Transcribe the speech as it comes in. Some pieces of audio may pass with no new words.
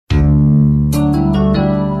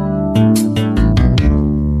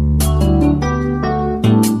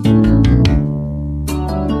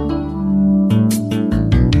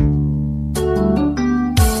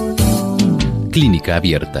Clínica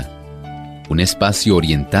Abierta, un espacio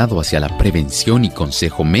orientado hacia la prevención y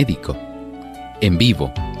consejo médico, en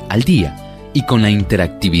vivo, al día y con la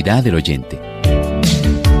interactividad del oyente.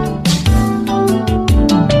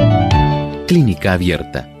 Clínica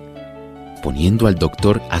Abierta, poniendo al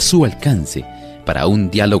doctor a su alcance para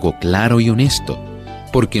un diálogo claro y honesto,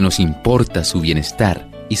 porque nos importa su bienestar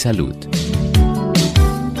y salud.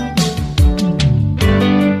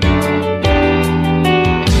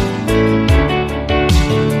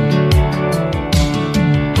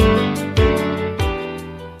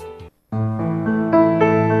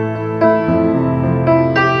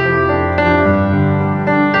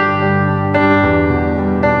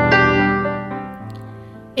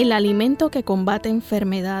 El alimento que combate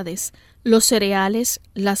enfermedades, los cereales,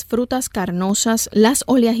 las frutas carnosas, las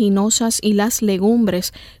oleaginosas y las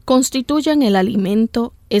legumbres constituyen el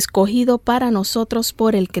alimento escogido para nosotros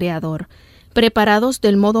por el Creador. Preparados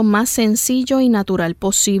del modo más sencillo y natural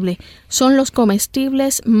posible, son los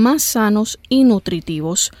comestibles más sanos y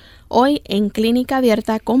nutritivos. Hoy en Clínica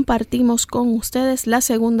Abierta compartimos con ustedes la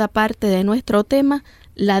segunda parte de nuestro tema,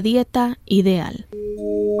 la dieta ideal.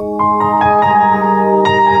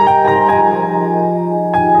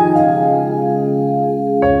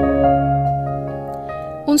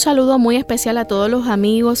 Un saludo muy especial a todos los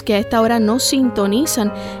amigos que a esta hora nos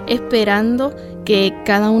sintonizan, esperando que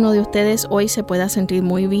cada uno de ustedes hoy se pueda sentir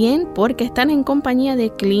muy bien porque están en compañía de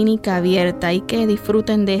Clínica Abierta y que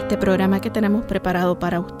disfruten de este programa que tenemos preparado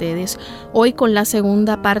para ustedes. Hoy con la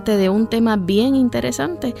segunda parte de un tema bien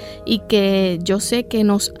interesante y que yo sé que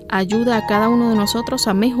nos ayuda a cada uno de nosotros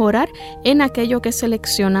a mejorar en aquello que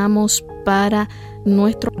seleccionamos para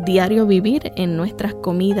nuestro diario vivir, en nuestras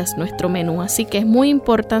comidas, nuestro menú. Así que es muy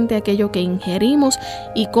importante aquello que ingerimos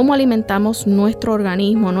y cómo alimentamos nuestro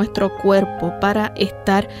organismo, nuestro cuerpo para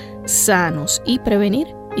estar sanos y prevenir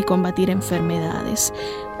y combatir enfermedades.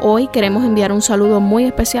 Hoy queremos enviar un saludo muy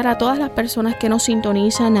especial a todas las personas que nos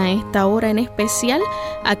sintonizan a esta hora, en especial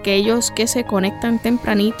aquellos que se conectan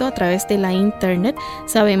tempranito a través de la internet.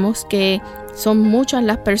 Sabemos que son muchas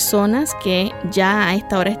las personas que ya a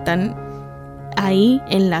esta hora están ahí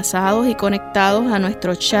enlazados y conectados a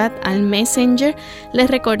nuestro chat, al Messenger. Les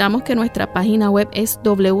recordamos que nuestra página web es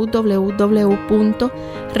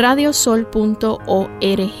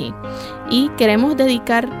www.radiosol.org y queremos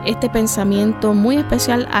dedicar este pensamiento muy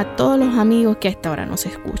especial a todos los amigos que a esta hora nos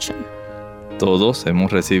escuchan. Todos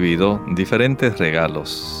hemos recibido diferentes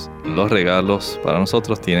regalos. Los regalos para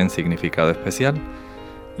nosotros tienen significado especial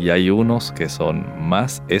y hay unos que son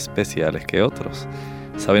más especiales que otros.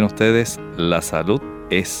 Saben ustedes, la salud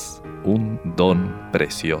es un don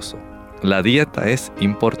precioso. La dieta es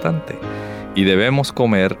importante y debemos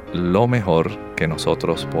comer lo mejor que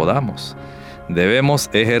nosotros podamos. Debemos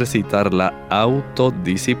ejercitar la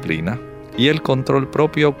autodisciplina y el control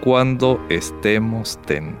propio cuando estemos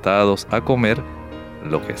tentados a comer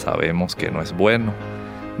lo que sabemos que no es bueno.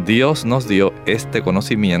 Dios nos dio este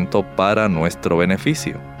conocimiento para nuestro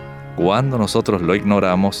beneficio. Cuando nosotros lo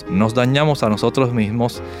ignoramos, nos dañamos a nosotros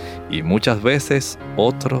mismos y muchas veces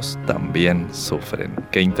otros también sufren.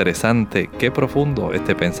 Qué interesante, qué profundo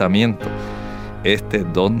este pensamiento. Este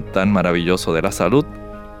don tan maravilloso de la salud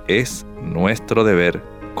es nuestro deber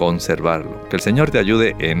conservarlo. Que el Señor te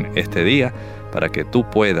ayude en este día para que tú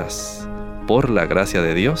puedas, por la gracia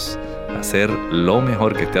de Dios, hacer lo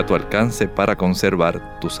mejor que esté a tu alcance para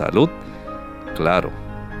conservar tu salud. Claro,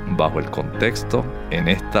 bajo el contexto, en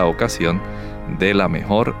esta ocasión, de la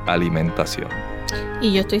mejor alimentación.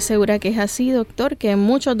 Y yo estoy segura que es así, doctor, que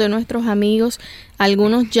muchos de nuestros amigos,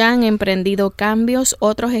 algunos ya han emprendido cambios,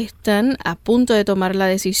 otros están a punto de tomar la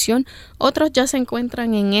decisión, otros ya se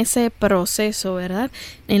encuentran en ese proceso, ¿verdad?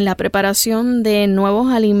 En la preparación de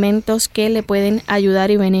nuevos alimentos que le pueden ayudar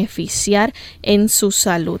y beneficiar en su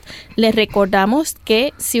salud. Les recordamos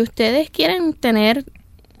que si ustedes quieren tener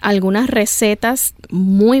algunas recetas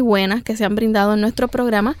muy buenas que se han brindado en nuestro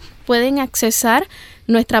programa, pueden accesar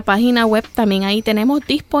nuestra página web. También ahí tenemos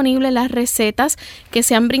disponibles las recetas que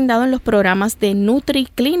se han brindado en los programas de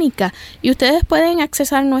NutriClínica y ustedes pueden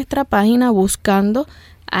accesar nuestra página buscando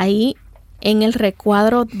ahí en el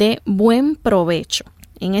recuadro de Buen Provecho.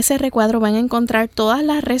 En ese recuadro van a encontrar todas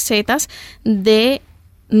las recetas de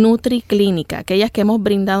NutriClínica, aquellas que hemos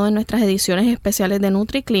brindado en nuestras ediciones especiales de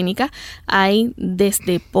NutriClínica. Hay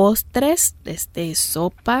desde postres, desde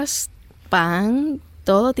sopas, pan,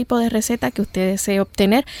 todo tipo de receta que usted desee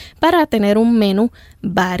obtener para tener un menú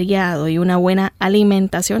variado y una buena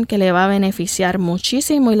alimentación que le va a beneficiar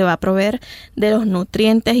muchísimo y le va a proveer de los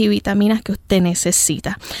nutrientes y vitaminas que usted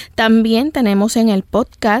necesita. También tenemos en el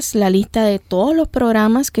podcast la lista de todos los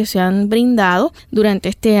programas que se han brindado durante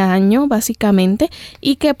este año básicamente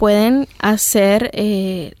y que pueden hacer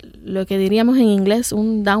lo que diríamos en inglés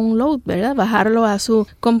un download, ¿verdad? Bajarlo a su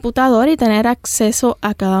computador y tener acceso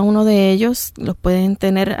a cada uno de ellos. Los pueden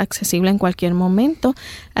tener accesible en cualquier momento.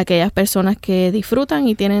 Aquellas personas que disfrutan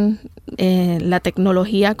y tienen la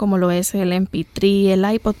tecnología como lo es el MP3,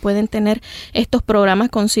 el iPod, pueden tener estos programas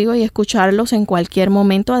consigo y escucharlos en cualquier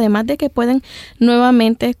momento, además de que pueden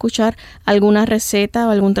nuevamente escuchar alguna receta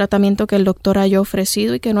o algún tratamiento que el doctor haya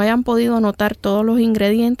ofrecido y que no hayan podido anotar todos los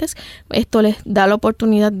ingredientes. Esto les da la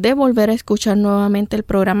oportunidad de volver a escuchar nuevamente el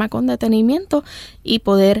programa con detenimiento y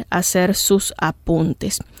poder hacer sus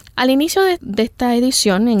apuntes. Al inicio de esta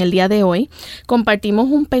edición, en el día de hoy,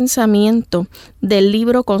 compartimos un pensamiento del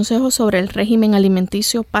libro Consejos sobre el régimen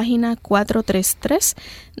alimenticio, página 433,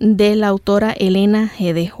 de la autora Elena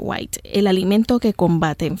G. de White, el alimento que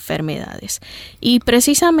combate enfermedades. Y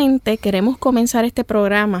precisamente queremos comenzar este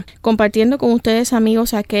programa compartiendo con ustedes,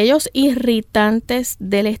 amigos, aquellos irritantes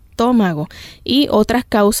del estómago y otras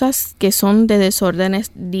causas que son de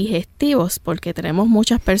desórdenes digestivos, porque tenemos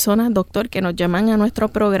muchas personas, doctor, que nos llaman a nuestro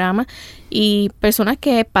programa y personas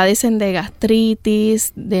que padecen de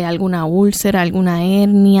gastritis, de alguna úlcera, alguna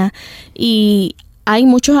hernia, y hay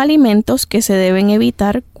muchos alimentos que se deben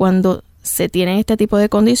evitar cuando se tienen este tipo de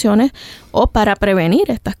condiciones o para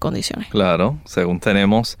prevenir estas condiciones. Claro, según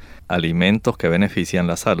tenemos alimentos que benefician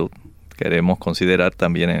la salud, queremos considerar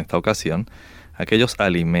también en esta ocasión aquellos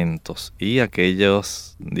alimentos y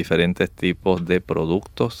aquellos diferentes tipos de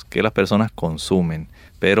productos que las personas consumen,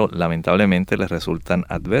 pero lamentablemente les resultan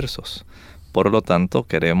adversos. Por lo tanto,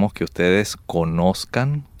 queremos que ustedes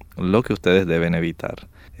conozcan lo que ustedes deben evitar.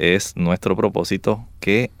 Es nuestro propósito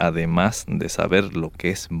que, además de saber lo que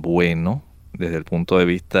es bueno desde el punto de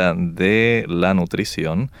vista de la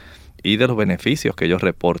nutrición y de los beneficios que ellos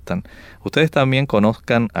reportan, ustedes también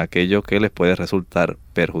conozcan aquello que les puede resultar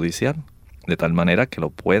perjudicial, de tal manera que lo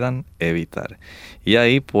puedan evitar. Y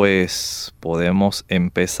ahí pues podemos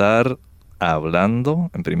empezar hablando,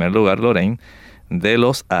 en primer lugar, Lorraine, de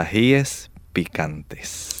los ajíes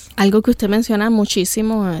picantes. Algo que usted menciona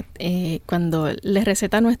muchísimo cuando le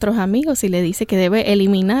receta a nuestros amigos y le dice que debe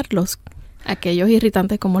eliminarlos, aquellos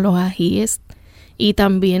irritantes como los ajíes y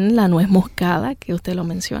también la nuez moscada, que usted lo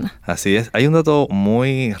menciona. Así es. Hay un dato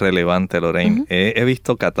muy relevante, Lorraine. He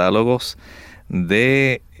visto catálogos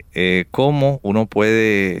de cómo uno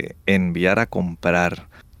puede enviar a comprar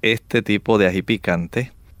este tipo de ají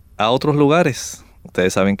picante a otros lugares.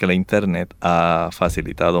 Ustedes saben que la internet ha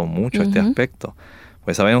facilitado mucho este aspecto.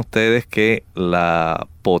 Pues saben ustedes que la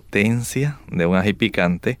potencia de un ají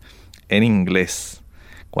picante en inglés,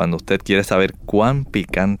 cuando usted quiere saber cuán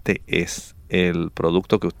picante es el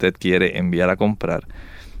producto que usted quiere enviar a comprar,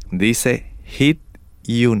 dice heat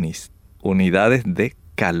units, unidades de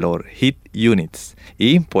calor, heat units,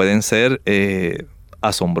 y pueden ser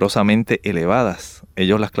asombrosamente elevadas.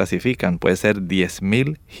 Ellos las clasifican, puede ser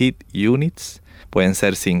 10,000 heat units, pueden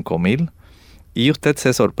ser 5,000, y usted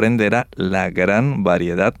se sorprenderá la gran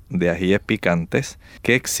variedad de ajíes picantes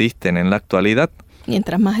que existen en la actualidad.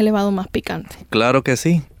 Mientras más elevado, más picante. Claro que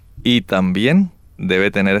sí, y también debe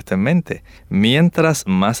tener esto en mente, mientras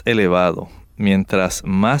más elevado, mientras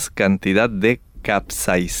más cantidad de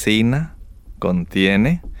capsaicina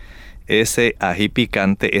contiene ese ají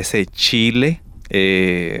picante, ese chile.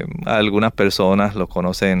 Algunas personas lo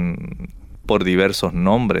conocen por diversos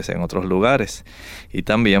nombres en otros lugares. Y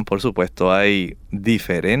también, por supuesto, hay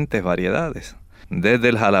diferentes variedades. Desde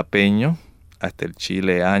el jalapeño hasta el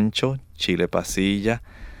chile ancho, chile pasilla.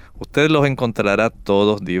 Usted los encontrará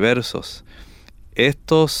todos diversos.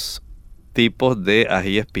 Estos tipos de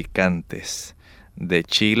ajíes picantes, de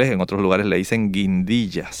chiles, en otros lugares le dicen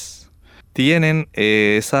guindillas, tienen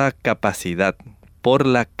esa capacidad por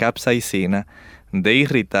la capsaicina de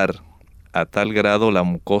irritar a tal grado la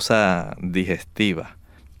mucosa digestiva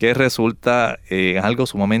que resulta algo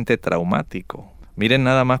sumamente traumático. Miren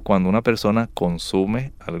nada más, cuando una persona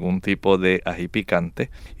consume algún tipo de ají picante,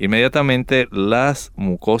 inmediatamente las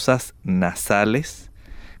mucosas nasales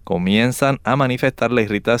comienzan a manifestar la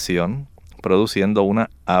irritación, produciendo una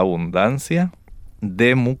abundancia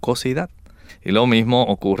de mucosidad. Y lo mismo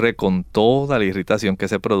ocurre con toda la irritación que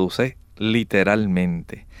se produce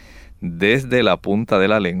literalmente desde la punta de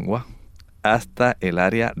la lengua hasta el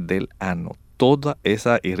área del ano. Toda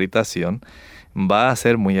esa irritación va a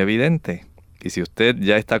ser muy evidente. Y si usted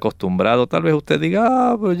ya está acostumbrado, tal vez usted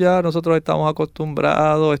diga, pero ya nosotros estamos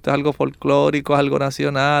acostumbrados, esto es algo folclórico, es algo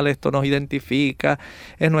nacional, esto nos identifica,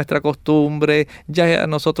 es nuestra costumbre, ya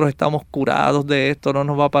nosotros estamos curados de esto, no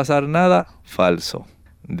nos va a pasar nada. Falso.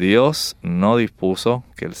 Dios no dispuso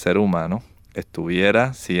que el ser humano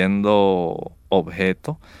estuviera siendo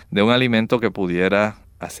objeto de un alimento que pudiera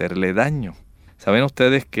hacerle daño. ¿Saben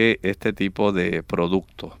ustedes que este tipo de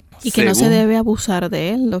productos, y que no se debe abusar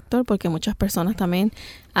de él, doctor, porque muchas personas también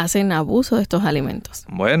hacen abuso de estos alimentos?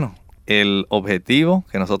 Bueno, el objetivo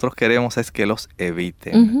que nosotros queremos es que los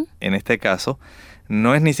eviten. En este caso,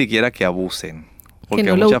 no es ni siquiera que abusen, porque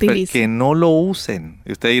que no lo usen.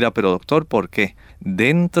 Y usted dirá, pero doctor, ¿por qué?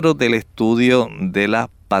 Dentro del estudio de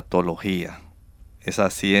la patología,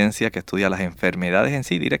 esa ciencia que estudia las enfermedades en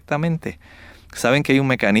sí directamente, saben que hay un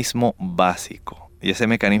mecanismo básico. Y ese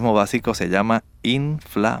mecanismo básico se llama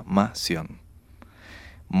inflamación.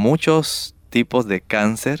 Muchos tipos de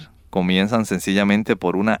cáncer comienzan sencillamente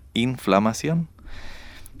por una inflamación.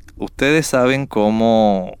 Ustedes saben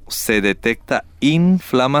cómo se detecta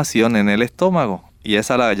inflamación en el estómago. Y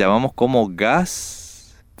esa la llamamos como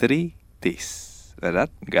gastritis,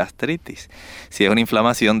 ¿verdad? Gastritis. Si es una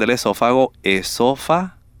inflamación del esófago,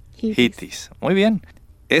 esofagitis. Muy bien.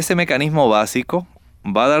 Ese mecanismo básico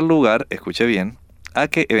va a dar lugar, escuche bien, a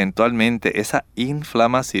que eventualmente esa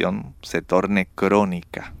inflamación se torne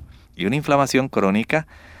crónica. Y una inflamación crónica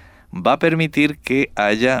va a permitir que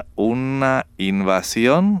haya una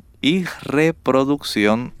invasión y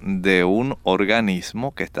reproducción de un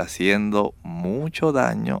organismo que está haciendo mucho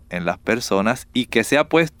daño en las personas y que se ha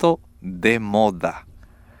puesto de moda.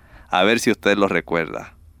 A ver si usted lo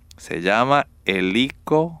recuerda. Se llama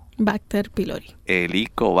Helicobacter pylori.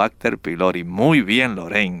 Helicobacter pylori. Muy bien,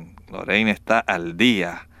 Lorraine. Lorraine está al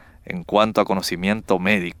día en cuanto a conocimiento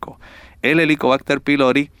médico. El Helicobacter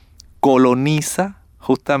pylori coloniza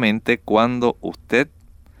justamente cuando usted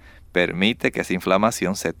permite que esa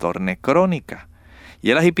inflamación se torne crónica.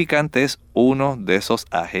 Y el ají picante es uno de esos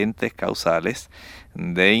agentes causales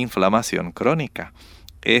de inflamación crónica.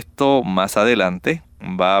 Esto más adelante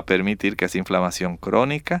va a permitir que esa inflamación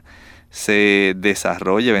crónica se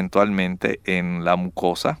desarrolle eventualmente en la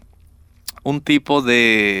mucosa. Un tipo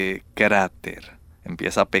de cráter,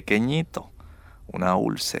 empieza pequeñito, una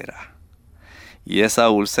úlcera. Y esa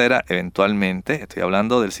úlcera eventualmente, estoy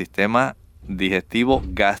hablando del sistema digestivo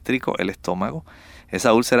gástrico, el estómago,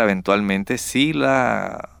 esa úlcera eventualmente, si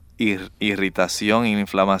la irritación y la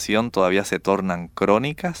inflamación todavía se tornan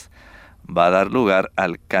crónicas, va a dar lugar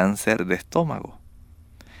al cáncer de estómago.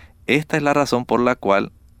 Esta es la razón por la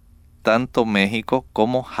cual tanto México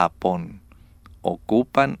como Japón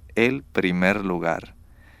ocupan el primer lugar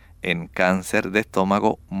en cáncer de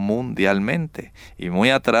estómago mundialmente. Y muy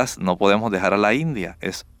atrás no podemos dejar a la India.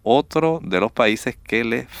 Es otro de los países que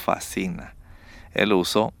le fascina el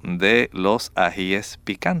uso de los ajíes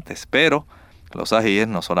picantes. Pero los ajíes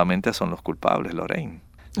no solamente son los culpables, Lorraine.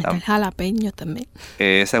 El jalapeño también.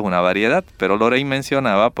 Esa es una variedad. Pero Lorraine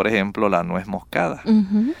mencionaba, por ejemplo, la nuez moscada.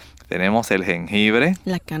 Tenemos el jengibre.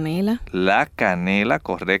 La canela. La canela,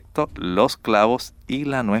 correcto. Los clavos y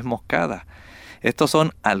la nuez moscada. Estos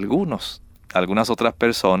son algunas otras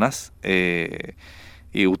personas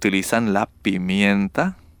y utilizan la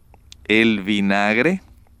pimienta, el vinagre,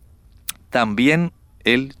 también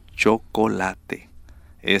el chocolate.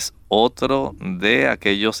 Es otro de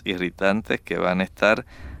aquellos irritantes que van a estar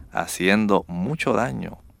haciendo mucho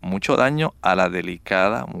daño a la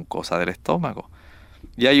delicada mucosa del estómago.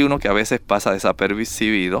 Y hay uno que a veces pasa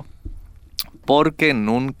desapercibido porque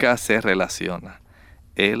nunca se relaciona: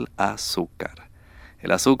 el azúcar.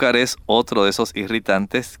 El azúcar es otro de esos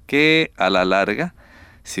irritantes que a la larga,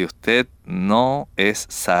 si usted no es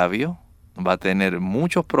sabio, va a tener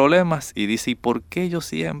muchos problemas y dice: ¿y por qué yo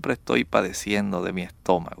siempre estoy padeciendo de mi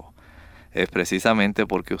estómago? Es precisamente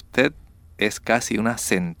porque usted es casi una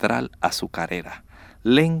central azucarera.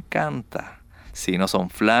 Le encanta. Si no son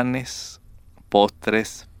flanes,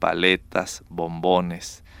 postres, paletas,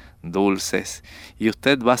 bombones, dulces, y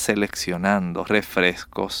usted va seleccionando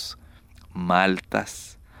refrescos,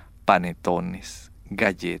 maltas, panetones,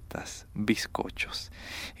 galletas, bizcochos.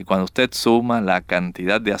 Y cuando usted suma la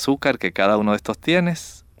cantidad de azúcar que cada uno de estos tiene,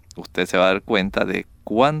 usted se va a dar cuenta de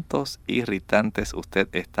cuántos irritantes usted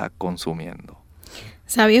está consumiendo.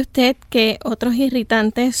 ¿Sabe usted que otros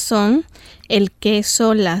irritantes son el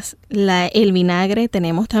queso, el vinagre?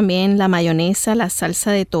 Tenemos también la mayonesa, la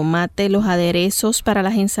salsa de tomate, los aderezos para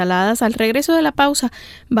las ensaladas. Al regreso de la pausa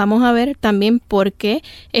vamos a ver también por qué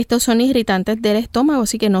estos son irritantes del estómago,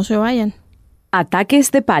 así que no se vayan.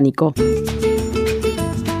 Ataques de pánico.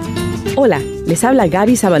 Hola, les habla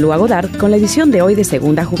Gaby Zabalúa Godard con la edición de hoy de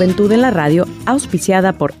Segunda Juventud en la Radio,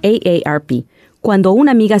 auspiciada por AARP. Cuando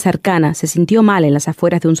una amiga cercana se sintió mal en las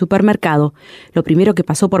afueras de un supermercado, lo primero que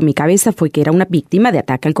pasó por mi cabeza fue que era una víctima de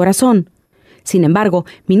ataque al corazón. Sin embargo,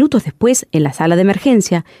 minutos después, en la sala de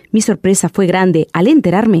emergencia, mi sorpresa fue grande al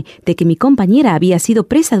enterarme de que mi compañera había sido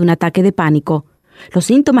presa de un ataque de pánico. Los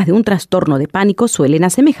síntomas de un trastorno de pánico suelen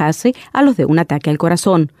asemejarse a los de un ataque al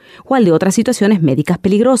corazón o al de otras situaciones médicas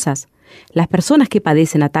peligrosas. Las personas que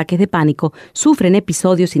padecen ataques de pánico sufren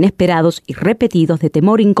episodios inesperados y repetidos de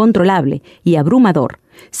temor incontrolable y abrumador,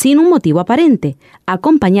 sin un motivo aparente,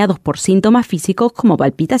 acompañados por síntomas físicos como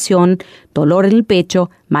palpitación, dolor en el pecho,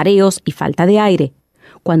 mareos y falta de aire.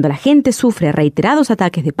 Cuando la gente sufre reiterados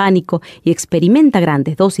ataques de pánico y experimenta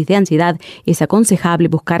grandes dosis de ansiedad, es aconsejable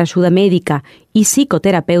buscar ayuda médica y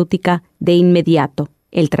psicoterapéutica de inmediato.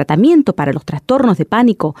 El tratamiento para los trastornos de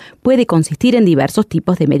pánico puede consistir en diversos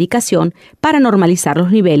tipos de medicación para normalizar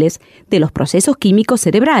los niveles de los procesos químicos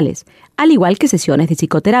cerebrales, al igual que sesiones de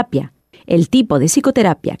psicoterapia. El tipo de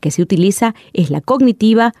psicoterapia que se utiliza es la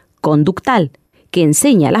cognitiva conductal, que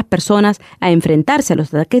enseña a las personas a enfrentarse a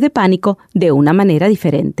los ataques de pánico de una manera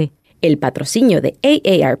diferente. El patrocinio de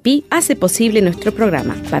AARP hace posible nuestro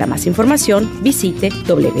programa. Para más información, visite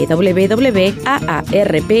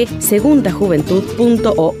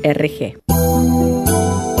www.aarpsegundajuventud.org.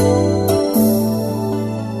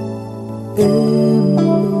 En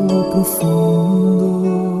lo profundo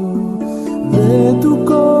de tu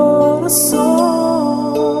corazón,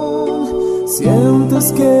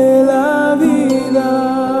 sientes que la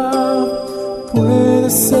vida puede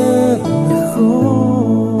ser mejor.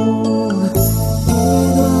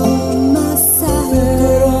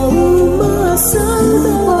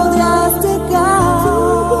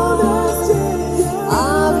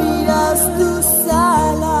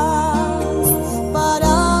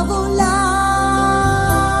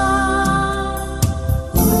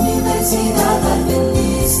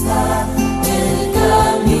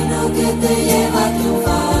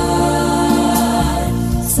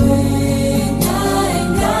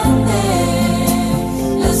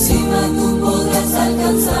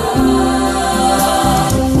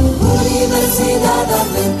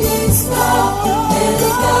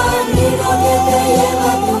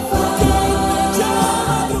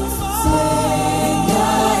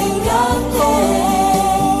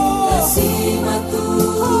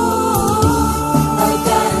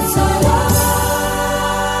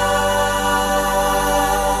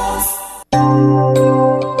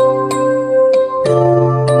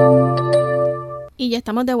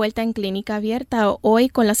 Estamos de vuelta en Clínica Abierta, hoy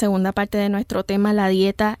con la segunda parte de nuestro tema, la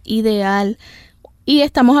dieta ideal. Y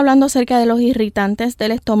estamos hablando acerca de los irritantes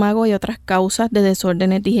del estómago y otras causas de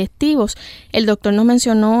desórdenes digestivos. El doctor nos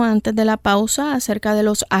mencionó antes de la pausa acerca de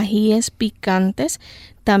los ajíes picantes,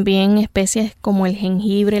 también especies como el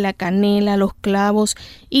jengibre, la canela, los clavos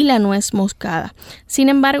y la nuez moscada. Sin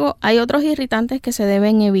embargo, hay otros irritantes que se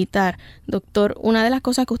deben evitar. Doctor, una de las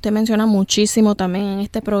cosas que usted menciona muchísimo también en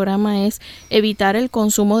este programa es evitar el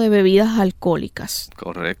consumo de bebidas alcohólicas.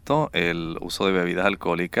 Correcto, el uso de bebidas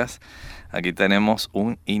alcohólicas. Aquí tenemos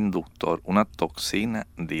un inductor, una toxina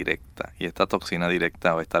directa, y esta toxina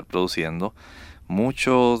directa va a estar produciendo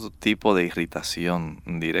mucho tipo de irritación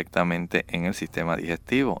directamente en el sistema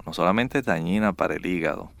digestivo. No solamente dañina para el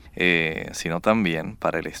hígado, sino también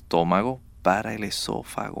para el estómago, para el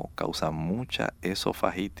esófago. Causa mucha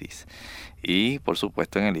esofagitis. Y por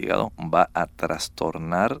supuesto en el hígado va a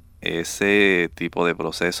trastornar ese tipo de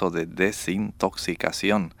proceso de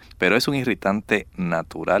desintoxicación. Pero es un irritante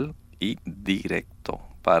natural y directo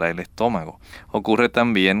para el estómago. Ocurre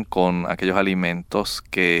también con aquellos alimentos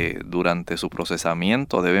que durante su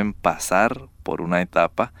procesamiento deben pasar por una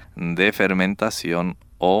etapa de fermentación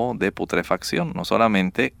o de putrefacción. No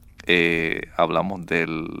solamente hablamos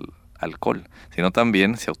del alcohol, sino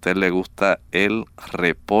también si a usted le gusta el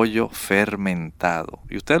repollo fermentado.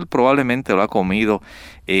 Y usted probablemente lo ha comido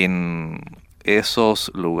en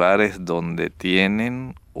esos lugares donde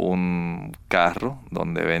tienen un carro,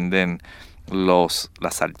 donde venden las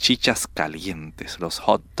salchichas calientes, los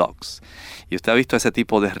hot dogs. Y usted ha visto ese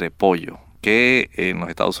tipo de repollo que en los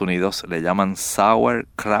Estados Unidos le llaman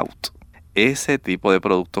sauerkraut. Ese tipo de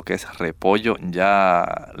producto que es repollo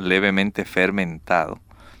ya levemente fermentado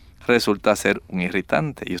resulta ser un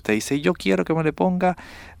irritante. Y usted dice, yo quiero que me le ponga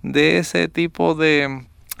de ese tipo de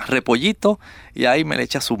repollito, y ahí me le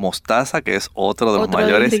echa su mostaza, que es otro de los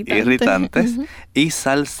mayores irritantes, y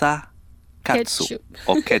salsa catsup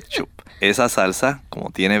o ketchup. Esa salsa,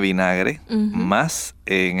 como tiene vinagre, más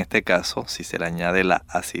en este caso, si se le añade la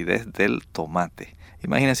acidez del tomate.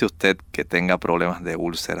 Imagínese usted que tenga problemas de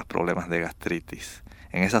úlceras, problemas de gastritis.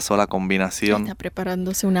 En esa sola combinación... Está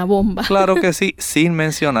preparándose una bomba. Claro que sí, sin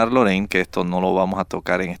mencionar, Lorraine, que esto no lo vamos a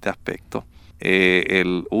tocar en este aspecto.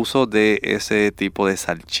 El uso de ese tipo de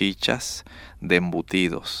salchichas, de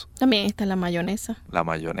embutidos. También está la mayonesa. La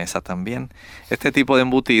mayonesa también. Este tipo de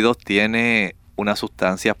embutidos tiene una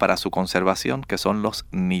sustancia para su conservación, que son los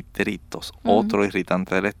nitritos, otro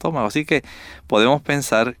irritante del estómago. Así que podemos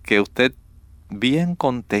pensar que usted, bien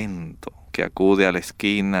contento, que acude a la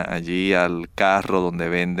esquina, allí al carro donde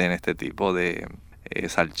venden este tipo de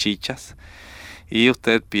salchichas, y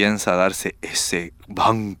usted piensa darse ese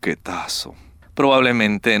banquetazo.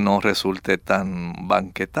 Probablemente no resulte tan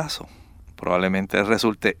banquetazo. Probablemente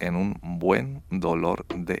resulte en un buen dolor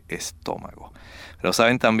de estómago. Pero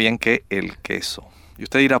saben también que el queso. Y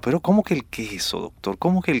usted dirá, pero ¿cómo que el queso, doctor?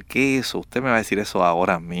 ¿Cómo que el queso? Usted me va a decir eso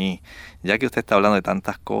ahora a mí, ya que usted está hablando de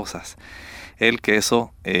tantas cosas. El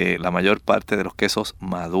queso, la mayor parte de los quesos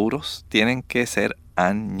maduros tienen que ser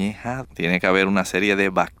añejados. Tiene que haber una serie de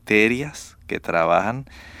bacterias que trabajan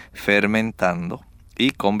fermentando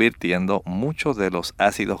y convirtiendo muchos de los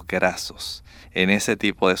ácidos grasos en ese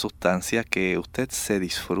tipo de sustancia que usted se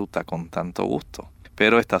disfruta con tanto gusto.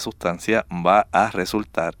 Pero esta sustancia va a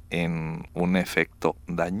resultar en un efecto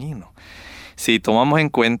dañino. Si tomamos en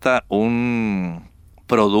cuenta un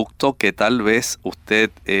producto que tal vez usted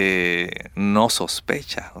no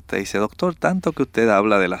sospecha. Usted dice, doctor, tanto que usted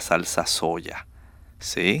habla de la salsa soya.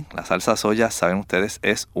 Sí, la salsa soya, saben ustedes,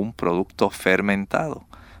 es un producto fermentado.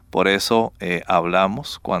 Por eso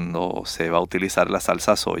hablamos, cuando se va a utilizar la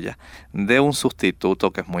salsa soya, de un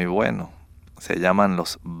sustituto que es muy bueno. Se llaman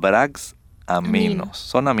los Braggs aminos.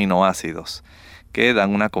 Son aminoácidos que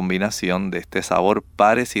dan una combinación de este sabor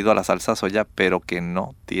parecido a la salsa soya, pero que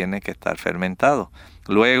no tiene que estar fermentado.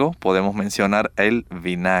 Luego podemos mencionar el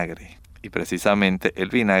vinagre. Y precisamente el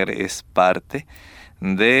vinagre es parte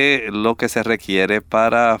de lo que se requiere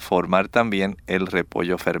para formar también el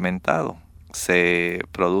repollo fermentado. Se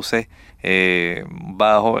produce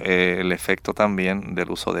bajo el efecto también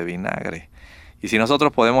del uso de vinagre. Y si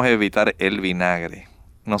nosotros podemos evitar el vinagre,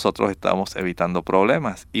 nosotros estamos evitando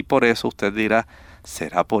problemas. Y por eso usted dirá,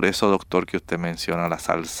 ¿será por eso, doctor, que usted menciona la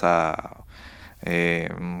salsa?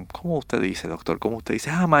 ¿Cómo usted dice, doctor? ¿Cómo usted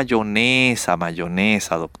dice? Mayonesa,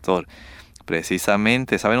 doctor.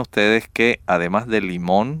 Precisamente, ¿saben ustedes que además de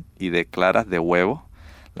limón y de claras de huevo,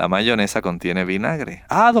 la mayonesa contiene vinagre?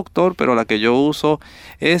 Doctor, pero la que yo uso,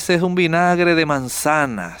 ese es un vinagre de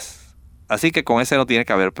manzanas. Así que con ese no tiene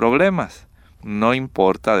que haber problemas. No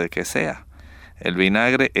importa de qué sea. El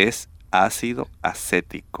vinagre es ácido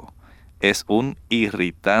acético. Es un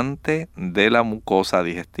irritante de la mucosa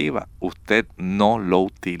digestiva. Usted no lo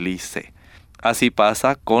utilice. Así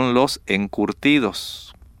pasa con los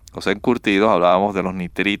encurtidos. Los encurtidos, hablábamos de los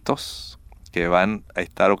nitritos que van a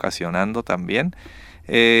estar ocasionando también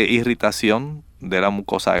irritación de la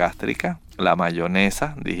mucosa gástrica. La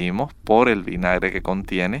mayonesa, dijimos, por el vinagre que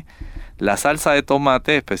contiene. La salsa de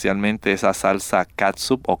tomate, especialmente esa salsa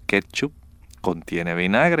catsup o ketchup, contiene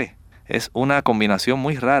vinagre. Es una combinación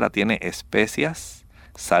muy rara. Tiene especias,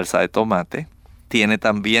 salsa de tomate, tiene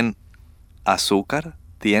también azúcar,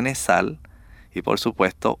 tiene sal y por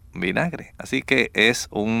supuesto vinagre. Así que es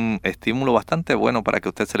un estímulo bastante bueno para que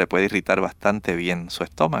a usted se le pueda irritar bastante bien su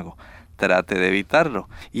estómago. Trate de evitarlo.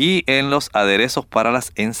 Y en los aderezos para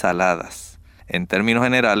las ensaladas. En términos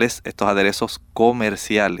generales, estos aderezos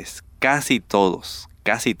comerciales, casi todos,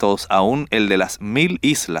 aún el de las 1000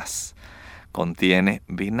 islas, contiene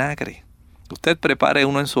vinagre. Usted prepare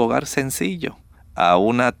uno en su hogar sencillo. A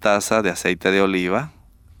una taza de aceite de oliva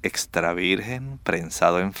extra virgen,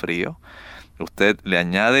 prensado en frío, usted le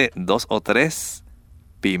añade 2 o 3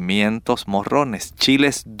 pimientos morrones,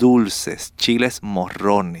 chiles dulces, chiles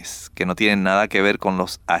morrones, que no tienen nada que ver con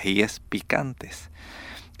los ajíes picantes.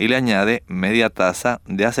 Y le añade media taza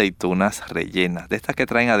de aceitunas rellenas, de estas que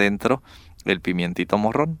traen adentro el pimientito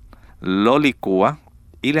morrón. Lo licúa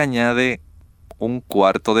y le añade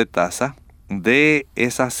 1/4 de taza de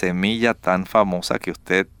esa semilla tan famosa que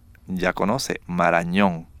usted ya conoce,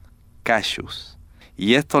 marañón, cashews.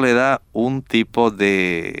 Y esto le da un tipo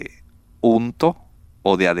de unto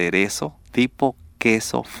o de aderezo tipo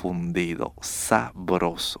queso fundido,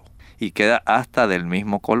 sabroso. Y queda hasta del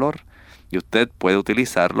mismo color. Y usted puede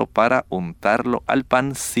utilizarlo para untarlo al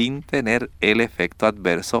pan sin tener el efecto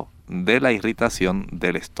adverso de la irritación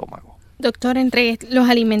del estómago. Doctor, entre los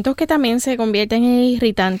alimentos que también se convierten en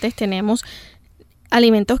irritantes tenemos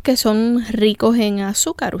alimentos que son ricos en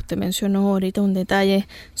azúcar. Usted mencionó ahorita un detalle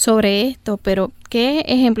sobre esto, pero ¿qué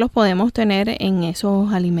ejemplos podemos tener en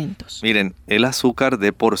esos alimentos? Miren, el azúcar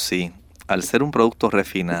de por sí, al ser un producto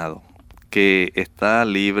refinado, que está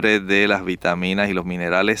libre de las vitaminas y los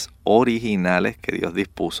minerales originales que Dios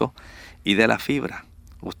dispuso y de la fibra,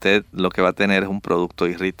 usted lo que va a tener es un producto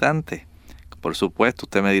irritante. Por supuesto,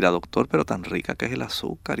 usted me dirá, doctor, pero tan rica que es el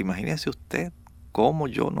azúcar. Imagínese usted, ¿cómo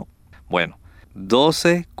yo no? Bueno,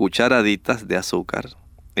 12 cucharaditas de azúcar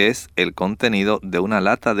es el contenido de una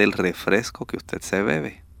lata del refresco que usted se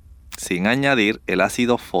bebe, sin añadir el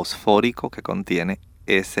ácido fosfórico que contiene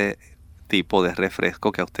ese tipo de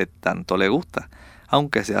refresco que a usted tanto le gusta,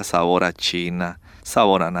 aunque sea sabor a china,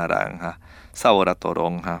 sabor a naranja, sabor a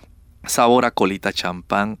toronja, sabor a colita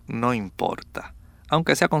champán, no importa,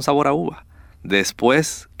 aunque sea con sabor a uva.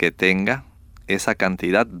 Después que tenga esa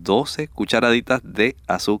cantidad, 12 cucharaditas de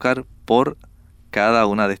azúcar por cada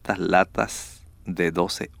una de estas latas de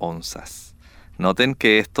 12 onzas. Noten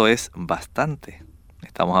que esto es bastante.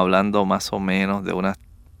 Estamos hablando más o menos de unas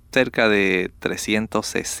cerca de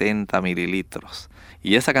 360 mililitros.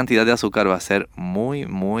 Y esa cantidad de azúcar va a ser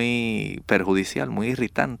muy perjudicial, muy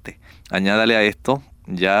irritante. Añádale a esto,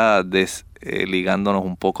 ya desligándonos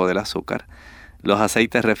un poco del azúcar, los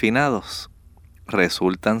aceites refinados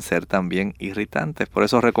resultan ser también irritantes. Por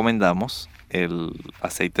eso recomendamos el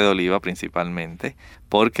aceite de oliva principalmente,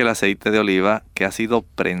 porque el aceite de oliva que ha sido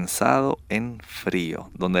prensado en frío,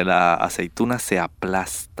 donde la aceituna se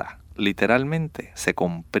aplasta, literalmente se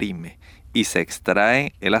comprime y se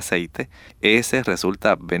extrae el aceite, ese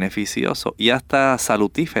resulta beneficioso y hasta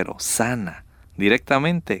salutífero, sana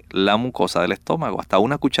directamente la mucosa del estómago. Hasta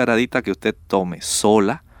una cucharadita que usted tome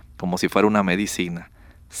sola, como si fuera una medicina,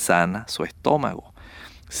 sana su estómago.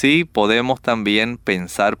 Sí, podemos también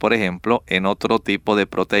pensar, por ejemplo, en otro tipo de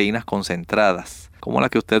proteínas concentradas, como la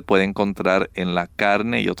que usted puede encontrar en la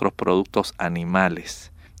carne y otros productos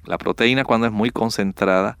animales. La proteína, cuando es muy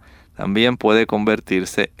concentrada, también puede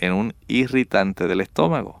convertirse en un irritante del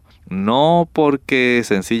estómago. No porque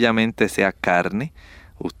sencillamente sea carne,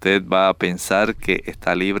 usted va a pensar que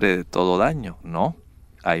está libre de todo daño. No,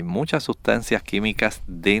 hay muchas sustancias químicas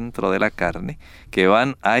dentro de la carne que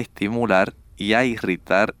van a estimular y a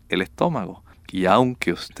irritar el estómago. Y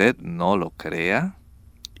aunque usted no lo crea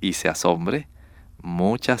y se asombre,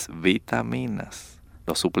 muchas vitaminas,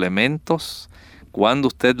 los suplementos, cuando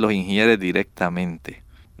usted los ingiere directamente,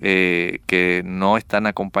 que no están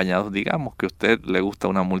acompañados, digamos que a usted le gusta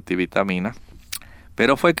una multivitamina,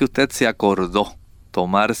 pero fue que usted se acordó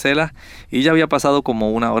tomársela y ya había pasado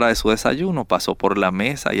como una hora de su desayuno, pasó por la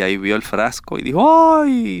mesa y ahí vio el frasco y dijo,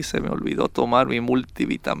 ¡ay! Se me olvidó tomar mi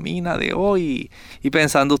multivitamina de hoy. Y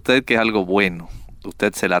pensando usted que es algo bueno,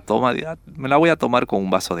 usted se la toma, me la voy a tomar con un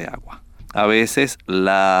vaso de agua. A veces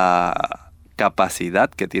la capacidad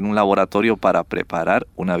que tiene un laboratorio para preparar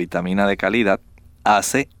una vitamina de calidad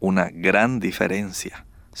hace una gran diferencia,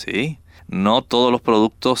 ¿sí? No todos los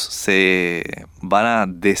productos se van a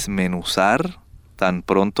desmenuzar tan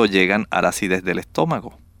pronto llegan a la acidez del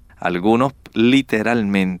estómago. Algunos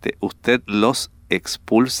literalmente usted los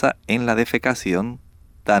expulsa en la defecación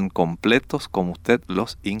tan completos como usted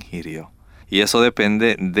los ingirió. Y eso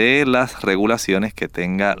depende de las regulaciones que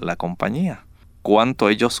tenga la compañía. Cuánto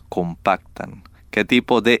ellos compactan, qué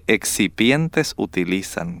tipo de excipientes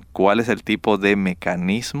utilizan, cuál es el tipo de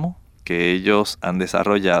mecanismo que ellos han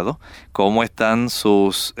desarrollado, cómo están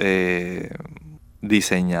sus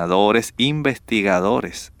diseñadores,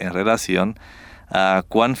 investigadores en relación a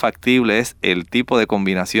cuán factible es el tipo de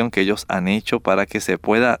combinación que ellos han hecho para que se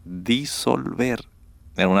pueda disolver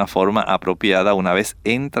de una forma apropiada una vez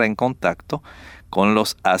entra en contacto con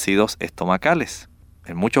los ácidos estomacales.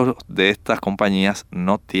 En muchas de estas compañías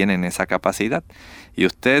no tienen esa capacidad y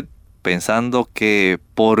usted, pensando que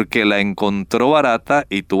porque la encontró barata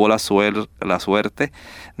y tuvo la suerte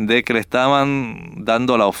de que le estaban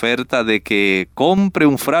dando la oferta de que compre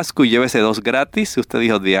un frasco y llévese 2 gratis, usted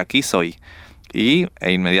dijo, de aquí soy. E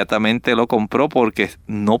inmediatamente lo compró porque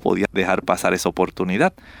no podía dejar pasar esa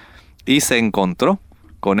oportunidad. Y se encontró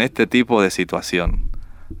con este tipo de situación.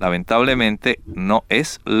 Lamentablemente no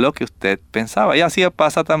es lo que usted pensaba. Y así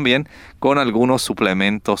pasa también con algunos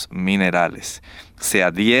suplementos minerales. Se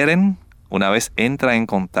adhieren una vez entran en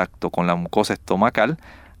contacto con la mucosa estomacal,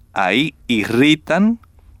 ahí irritan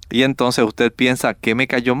y entonces usted piensa, ¿qué me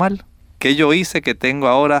cayó mal? ¿Qué yo hice que tengo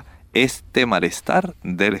ahora este malestar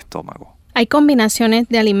del estómago? Hay combinaciones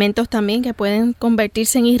de alimentos también que pueden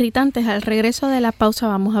convertirse en irritantes. Al regreso de la pausa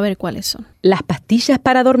vamos a ver cuáles son. Las pastillas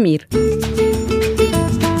para dormir.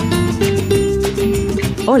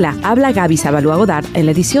 Hola, habla Gaby Zabalúa Godard en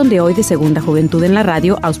la edición de hoy de Segunda Juventud en la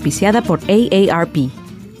Radio, auspiciada por AARP.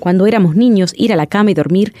 Cuando éramos niños, ir a la cama y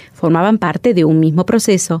dormir formaban parte de un mismo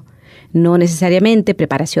proceso. No necesariamente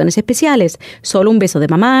preparaciones especiales, solo un beso de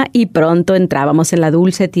mamá y pronto entrábamos en la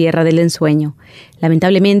dulce tierra del ensueño.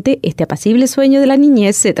 Lamentablemente, este apacible sueño de la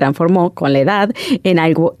niñez se transformó, con la edad, en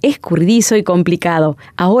algo escurridizo y complicado.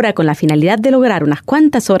 Ahora, con la finalidad de lograr unas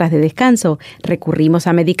cuantas horas de descanso, recurrimos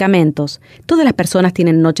a medicamentos. Todas las personas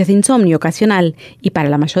tienen noches de insomnio ocasional y para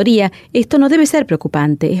la mayoría esto no debe ser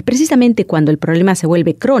preocupante. Es precisamente cuando el problema se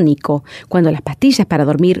vuelve crónico, cuando las pastillas para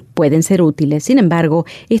dormir pueden ser útiles. Sin embargo,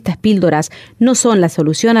 estas píldoras no son la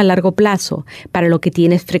solución a largo plazo para lo que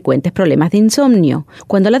tienes frecuentes problemas de insomnio.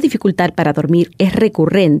 Cuando la dificultad para dormir es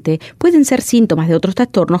recurrente, pueden ser síntomas de otros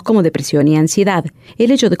trastornos como depresión y ansiedad.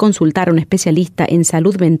 El hecho de consultar a un especialista en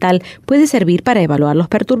salud mental puede servir para evaluar las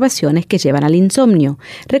perturbaciones que llevan al insomnio.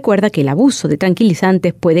 Recuerda que el abuso de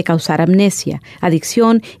tranquilizantes puede causar amnesia,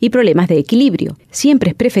 adicción y problemas de equilibrio. Siempre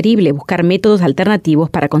es preferible buscar métodos alternativos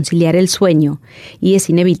para conciliar el sueño. Y es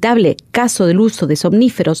inevitable, caso del uso de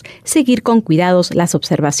somníferos, seguir con cuidados las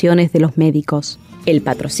observaciones de los médicos. El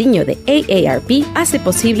patrocinio de AARP hace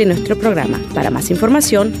posible nuestro programa. Para más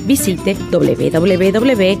información, visite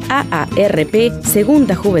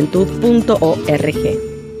www.aarpsegundajuventud.org.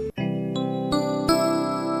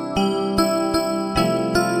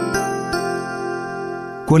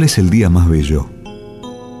 ¿Cuál es el día más bello?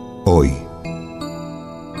 Hoy.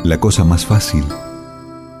 La cosa más fácil.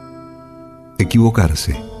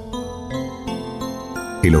 Equivocarse.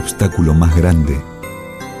 El obstáculo más grande.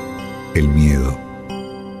 El miedo.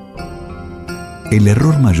 El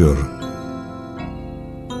error mayor.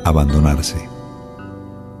 Abandonarse.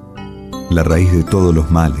 La raíz de todos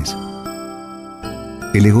los males.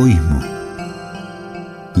 El egoísmo.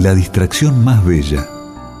 La distracción más bella.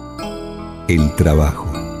 El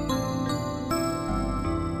trabajo.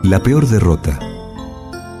 La peor derrota.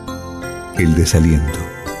 El desaliento.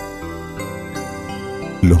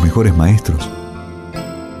 Los mejores maestros.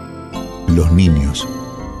 Los niños.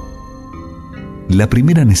 La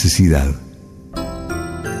primera necesidad.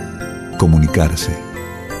 Comunicarse.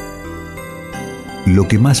 Lo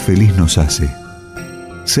que más feliz nos hace.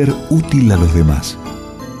 Ser útil a los demás.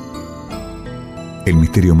 El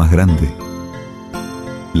misterio más grande.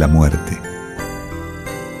 La muerte.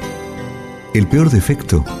 El peor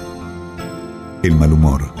defecto. El mal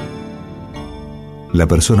humor. La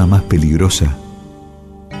persona más peligrosa.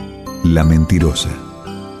 La mentirosa.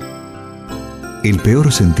 El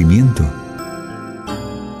peor sentimiento.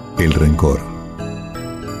 El rencor.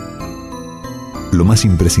 Lo más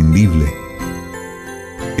imprescindible.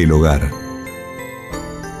 El hogar.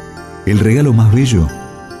 El regalo más bello.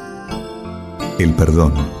 El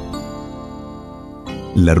perdón.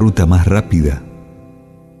 La ruta más rápida.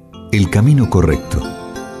 El camino correcto.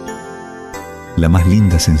 La más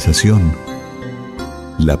linda sensación.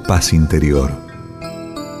 La paz interior.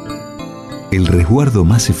 El resguardo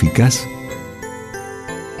más eficaz.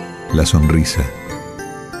 La sonrisa.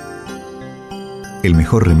 El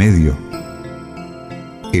mejor remedio.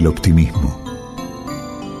 El optimismo.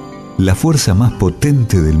 La fuerza más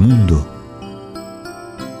potente del mundo.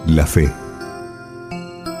 La fe.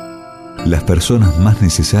 Las personas más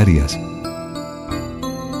necesarias.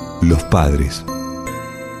 Los padres.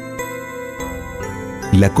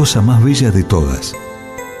 La cosa más bella de todas.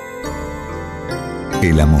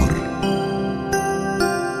 El amor.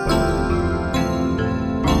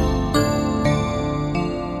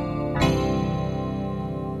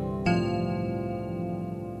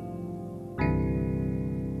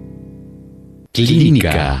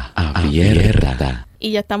 Clínica Abierta.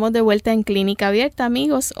 Y ya estamos de vuelta en Clínica Abierta,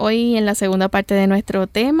 amigos. Hoy en la segunda parte de nuestro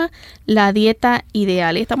tema, la dieta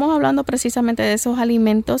ideal. Y estamos hablando precisamente de esos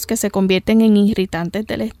alimentos que se convierten en irritantes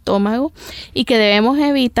del estómago y que debemos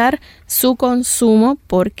evitar su consumo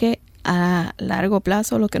porque a largo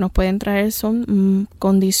plazo lo que nos pueden traer son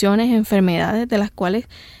condiciones, enfermedades de las cuales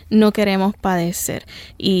no queremos padecer.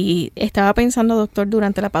 Y estaba pensando, doctor,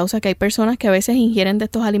 durante la pausa, que hay personas que a veces ingieren de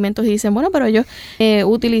estos alimentos y dicen, bueno, pero yo he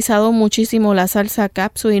utilizado muchísimo la salsa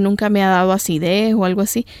capsu y nunca me ha dado acidez o algo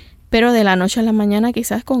así. Pero de la noche a la mañana,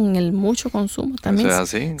 quizás con el mucho consumo también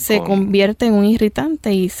se convierte en un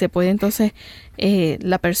irritante y se puede entonces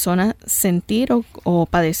la persona sentir o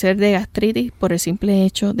padecer de gastritis por el simple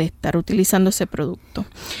hecho de estar utilizando ese producto.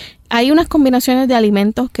 Hay unas combinaciones de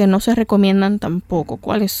alimentos que no se recomiendan tampoco.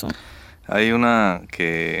 ¿Cuáles son? Hay una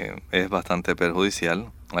que es bastante perjudicial,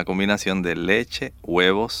 la combinación de leche,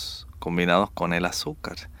 huevos combinados con el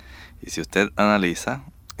azúcar. Y si usted analiza,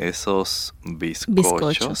 esos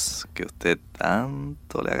bizcochos que a usted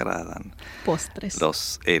tanto le agradan. Postres.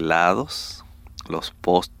 Los helados, los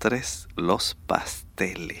postres, los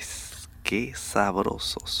pasteles. Qué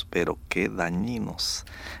sabrosos, pero qué dañinos.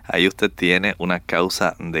 Ahí usted tiene una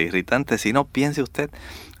causa de irritante. Si no, piense usted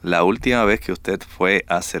la última vez que usted fue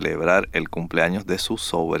a celebrar el cumpleaños de su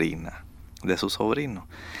sobrina, de su sobrino,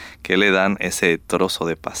 que le dan ese trozo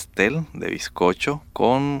de pastel, de bizcocho,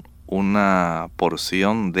 con una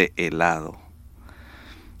porción de helado.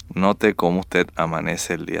 Note cómo usted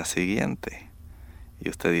amanece el día siguiente. Y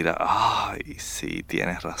usted dirá, ay, sí,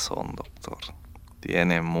 tienes razón, doctor.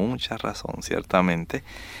 Tiene mucha razón, ciertamente.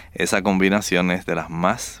 Esa combinación es de las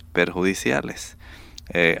más perjudiciales.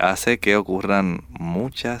 Hace que ocurran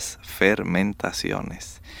muchas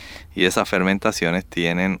fermentaciones. Y esas fermentaciones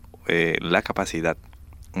tienen la capacidad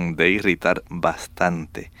de irritar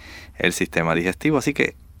bastante el sistema digestivo. Así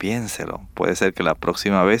que piénselo. Puede ser que la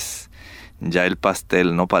próxima vez ya el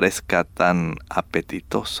pastel no parezca tan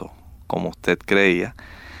apetitoso como usted creía.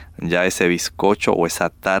 Ya ese bizcocho o esa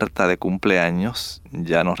tarta de cumpleaños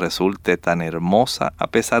ya no resulte tan hermosa a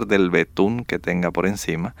pesar del betún que tenga por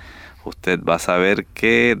encima. Usted va a saber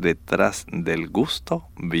que detrás del gusto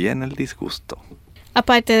viene el disgusto.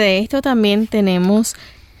 Aparte de esto también tenemos,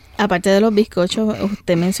 aparte de los bizcochos,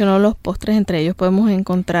 usted mencionó los postres, entre ellos podemos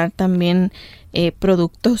encontrar también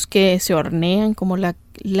productos que se hornean como las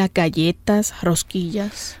galletas,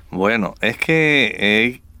 rosquillas. Bueno, es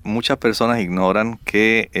que muchas personas ignoran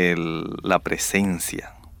que la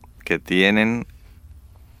presencia que tienen,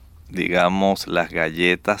 digamos, las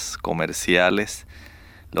galletas comerciales,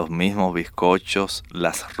 los mismos bizcochos,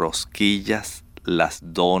 las rosquillas, las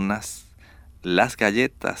donas, las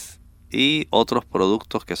galletas y otros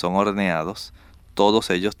productos que son horneados, todos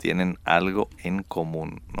ellos tienen algo en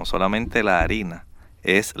común. No solamente la harina,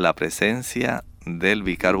 es la presencia del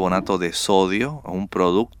bicarbonato de sodio, un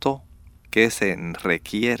producto que se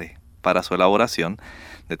requiere para su elaboración,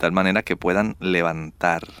 de tal manera que puedan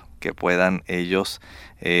levantar, que puedan ellos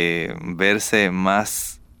verse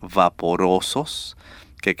más vaporosos,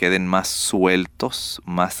 que queden más sueltos,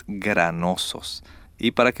 más granosos.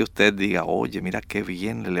 Y para que usted diga, oye, mira qué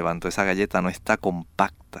bien le levantó esa galleta, no está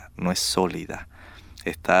compacta, no es sólida,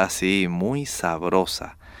 está así muy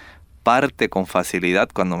sabrosa, parte con facilidad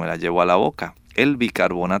cuando me la llevo a la boca. El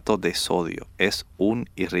bicarbonato de sodio es un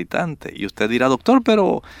irritante. Y usted dirá, doctor,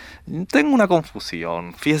 pero tengo una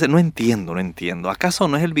confusión. Fíjese, no entiendo. ¿Acaso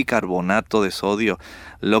no es el bicarbonato de sodio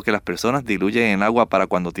lo que las personas diluyen en agua para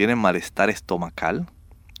cuando tienen malestar estomacal?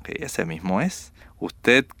 Ese mismo es.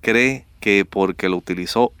 ¿Usted cree que porque lo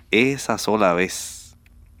utilizó esa sola vez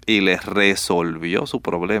y les resolvió su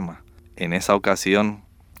problema en esa ocasión,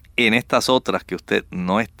 en estas otras que usted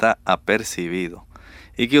no está apercibido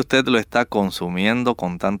y que usted lo está consumiendo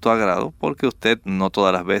con tanto agrado, porque usted no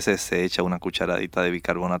todas las veces se echa una cucharadita de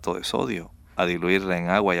bicarbonato de sodio a diluirla en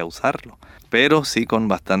agua y a usarlo, pero sí con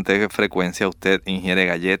bastante frecuencia usted ingiere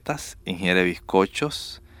galletas, ingiere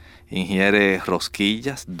bizcochos, ingiere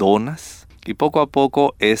rosquillas, donas, y poco a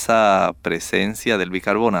poco esa presencia del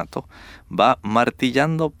bicarbonato va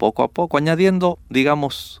martillando poco a poco, añadiendo,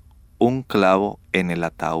 digamos, un clavo en el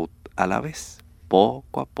ataúd a la vez,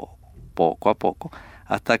 poco a poco,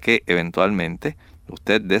 hasta que eventualmente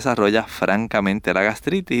usted desarrolla francamente la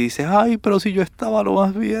gastritis y dice, ay, pero si yo estaba lo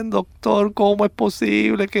más bien, doctor, ¿cómo es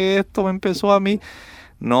posible que esto me empezó a mí?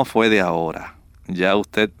 No fue de ahora, ya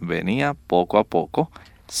usted venía poco a poco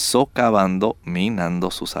socavando, minando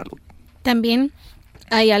su salud. También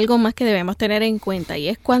hay algo más que debemos tener en cuenta, y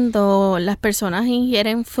es cuando las personas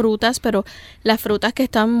ingieren frutas, pero las frutas que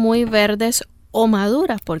están muy verdes o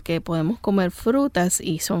maduras, porque podemos comer frutas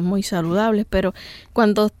y son muy saludables, pero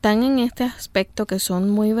cuando están en este aspecto que son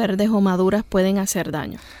muy verdes o maduras pueden hacer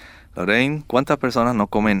daño. Lorraine, ¿cuántas personas no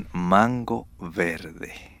comen mango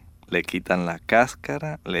verde? Le quitan la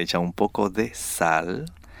cáscara, le echan un poco de sal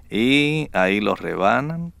y ahí lo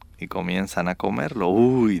rebanan y comienzan a comerlo.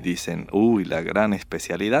 Uy, dicen, la gran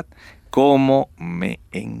especialidad. ¡Cómo me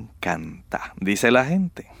encanta!, dice la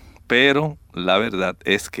gente. Pero la verdad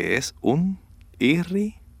es que es un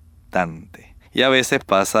irritante. Y a veces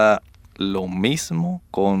pasa lo mismo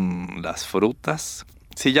con las frutas.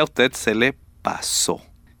 Si ya a usted se le pasó,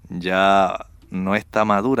 ya no está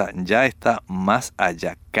madura, ya está más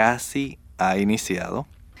allá, casi ha iniciado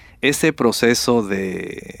ese proceso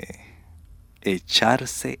de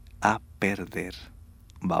echarse a perder,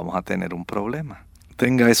 vamos a tener un problema.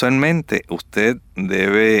 Tenga eso en mente. Usted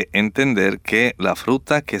debe entender que la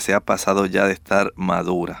fruta que se ha pasado ya de estar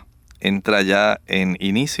madura entra ya en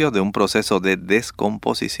inicio de un proceso de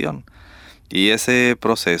descomposición, y ese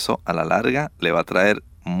proceso a la larga le va a traer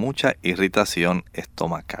mucha irritación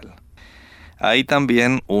estomacal. Hay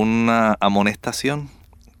también una amonestación.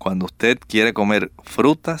 Cuando usted quiere comer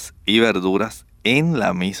frutas y verduras en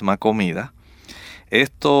la misma comida,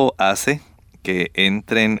 esto hace que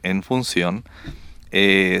entren en función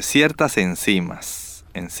ciertas enzimas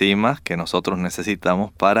que nosotros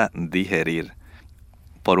necesitamos para digerir.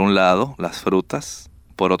 Por un lado, las frutas,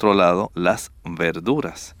 por otro lado, las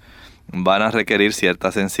verduras. Van a requerir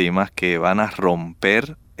ciertas enzimas que van a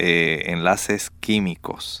romper enlaces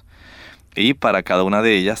químicos. Y para cada una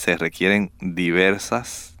de ellas se requieren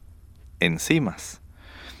diversas enzimas.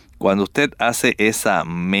 Cuando usted hace esa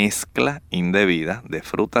mezcla indebida de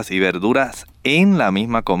frutas y verduras en la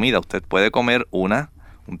misma comida, usted puede comer un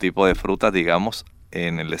tipo de fruta, digamos,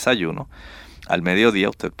 en el desayuno. Al mediodía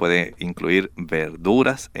usted puede incluir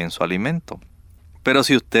verduras en su alimento. Pero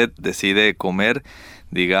si usted decide comer,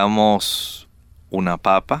 digamos, una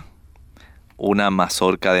papa, una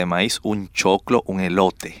mazorca de maíz, un choclo, un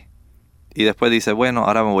elote, y después dice, bueno,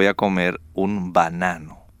 ahora me voy a comer un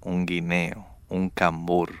banano, un guineo, un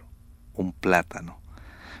cambur, un plátano,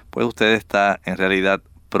 pues usted está en realidad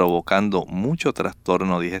provocando mucho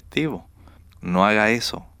trastorno digestivo. No haga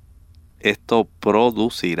eso. Esto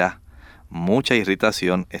producirá mucha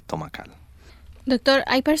irritación estomacal. Doctor,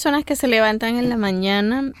 hay personas que se levantan en la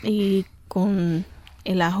mañana y con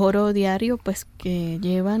el ajoro diario pues que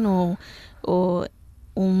llevan o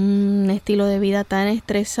un estilo de vida tan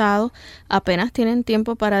estresado, apenas tienen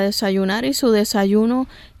tiempo para desayunar y su desayuno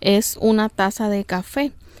es una taza de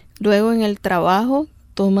café. Luego en el trabajo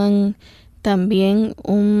toman también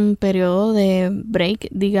un periodo de break,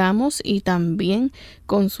 digamos, y también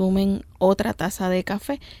consumen otra taza de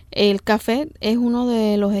café. El café es uno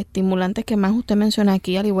de los estimulantes que más usted menciona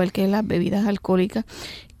aquí, al igual que las bebidas alcohólicas,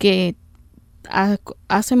 que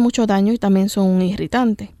hacen mucho daño y también son un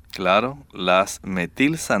irritante. Claro, las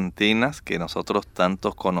metilsantinas que nosotros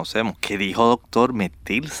tantos conocemos. ¿Qué dijo, doctor?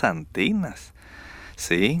 Metilsantinas.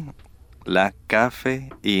 Sí, la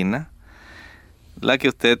cafeína, la que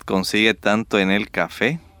usted consigue tanto en el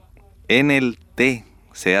café, en el té,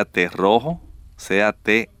 sea té rojo, sea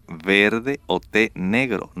té verde o té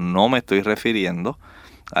negro. No me estoy refiriendo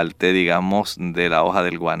al té, digamos, de la hoja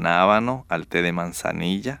del guanábano, al té de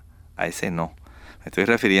manzanilla, a ese no. Me estoy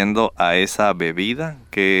refiriendo a esa bebida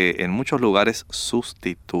que en muchos lugares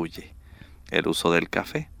sustituye el uso del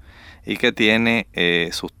café y que tiene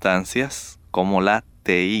sustancias como la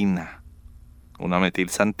teína, una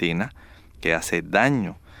metilsantina que hace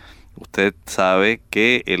daño. Usted sabe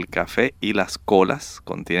que el café y las colas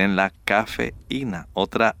contienen la cafeína,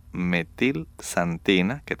 otra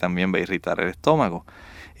metilsantina que también va a irritar el estómago.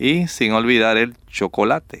 Y sin olvidar el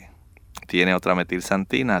chocolate, tiene otra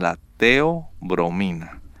metilsantina, la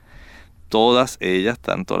teobromina. Todas ellas,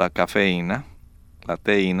 tanto la cafeína, la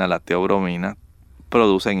teína, la teobromina,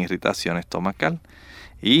 producen irritación estomacal.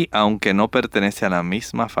 Y aunque no pertenece a la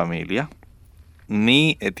misma familia,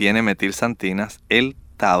 ni tiene metilsantinas, el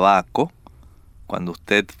tabaco, cuando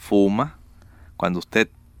usted fuma, cuando usted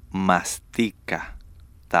mastica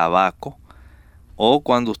tabaco, o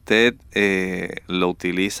cuando usted lo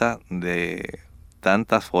utiliza de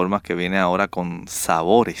tantas formas que viene ahora con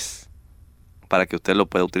sabores, para que usted lo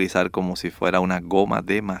pueda utilizar como si fuera una goma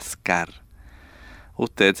de mascar.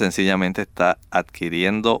 Usted sencillamente está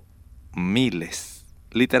adquiriendo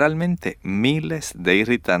literalmente miles de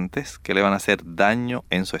irritantes que le van a hacer daño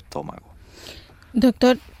en su estómago.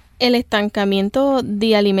 Doctor, el estancamiento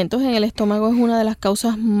de alimentos en el estómago es una de las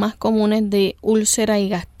causas más comunes de úlcera y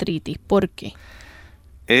gastritis. ¿Por qué?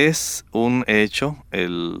 Es un hecho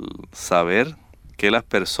el saber que las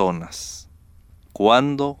personas,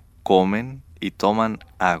 cuando comen y toman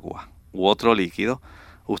agua u otro líquido,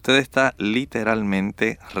 usted está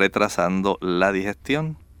literalmente retrasando la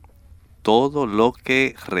digestión. Todo lo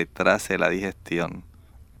que retrase la digestión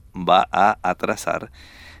va a atrasar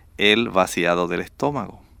el vaciado del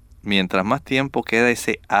estómago. Mientras más tiempo queda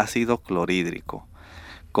ese ácido clorhídrico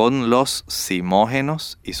con los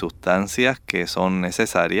zimógenos y sustancias que son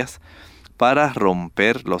necesarias para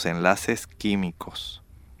romper los enlaces químicos,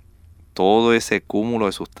 todo ese cúmulo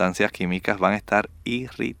de sustancias químicas van a estar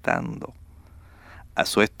irritando a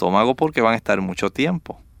su estómago porque van a estar mucho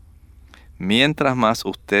tiempo. Mientras más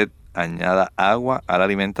usted añada agua a la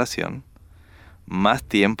alimentación, más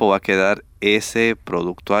tiempo va a quedar ese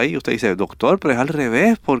producto ahí. Usted dice, doctor, pero es al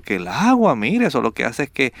revés, porque el agua, mire, eso lo que hace es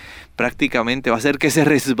que prácticamente va a hacer que se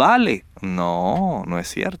resbale. No, no es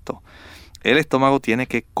cierto. El estómago tiene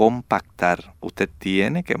que compactar. Usted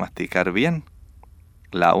tiene que masticar bien.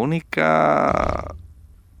 La única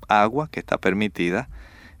agua que está permitida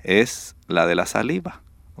es la de la saliva.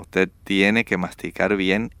 Usted tiene que masticar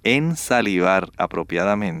bien, ensalivar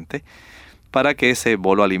apropiadamente para que ese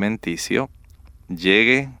bolo alimenticio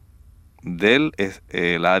llegue del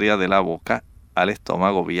el área de la boca al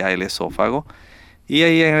estómago vía el esófago. Y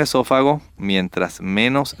ahí en el esófago, mientras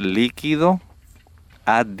menos líquido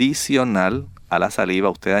adicional a la saliva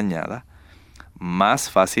usted añada, más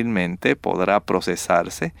fácilmente podrá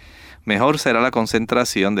procesarse. Mejor será la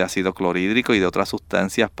concentración de ácido clorhídrico y de otras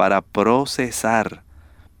sustancias para procesar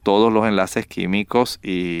todos los enlaces químicos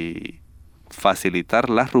y facilitar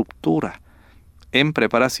la ruptura en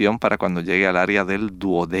preparación para cuando llegue al área del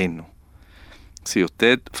duodeno. Si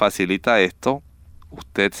usted facilita esto,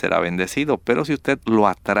 usted será bendecido, pero si usted lo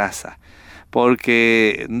atrasa,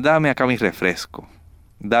 porque dame acá mi refresco,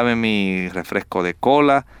 dame mi refresco de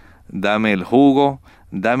cola, dame el jugo,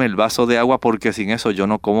 dame el vaso de agua, porque sin eso yo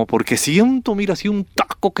no como, porque siento, mira, así un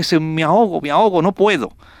taco que me ahogo, no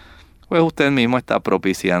puedo. Pues usted mismo está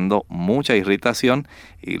propiciando mucha irritación,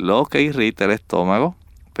 y lo que irrita el estómago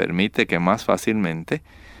permite que más fácilmente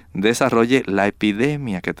desarrolle la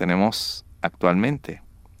epidemia que tenemos actualmente,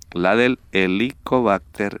 la del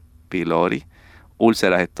Helicobacter pylori,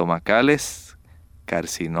 úlceras estomacales,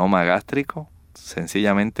 carcinoma gástrico.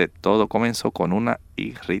 Sencillamente todo comenzó con una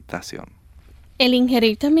irritación. ¿El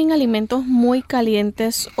ingerir también alimentos muy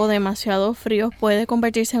calientes o demasiado fríos puede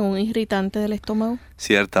convertirse en un irritante del estómago?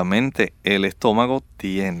 Ciertamente el estómago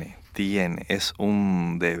es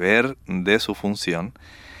un deber de su función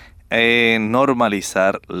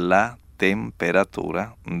normalizar la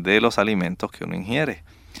temperatura de los alimentos que uno ingiere.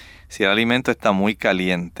 Si el alimento está muy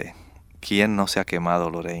caliente, ¿quién no se ha quemado,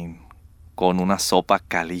 Lorraine, con una sopa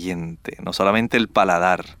caliente? No solamente el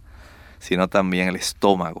paladar, sino también el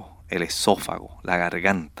estómago, el esófago, la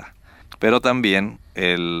garganta. Pero también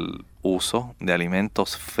el uso de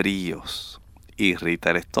alimentos fríos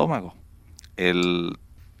irrita el estómago. El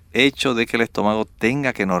hecho de que el estómago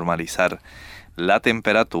tenga que normalizar la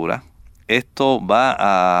temperatura, esto va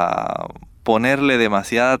a ponerle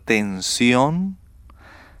demasiada tensión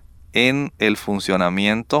en el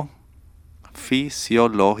funcionamiento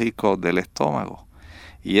fisiológico del estómago.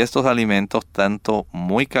 Y estos alimentos, tanto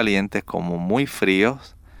muy calientes como muy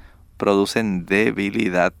fríos, producen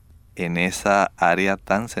debilidad en esa área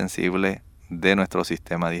tan sensible de nuestro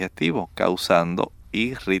sistema digestivo, causando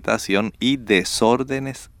irritación y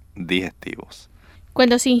desórdenes digestivos.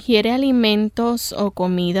 Cuando se ingiere alimentos o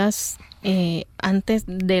comidas antes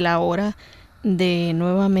de la hora de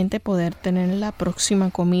nuevamente poder tener la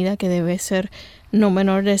próxima comida, que debe ser no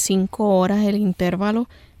menor de 5 horas el intervalo,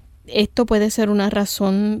 esto puede ser una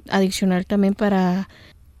razón adicional también para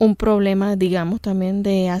un problema, digamos, también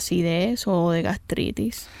de acidez o de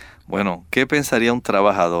gastritis. Bueno, ¿qué pensaría un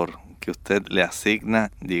trabajador que usted le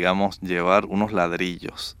asigna, digamos, llevar unos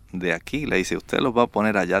ladrillos de aquí? Le dice, usted los va a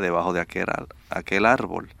poner allá debajo de aquel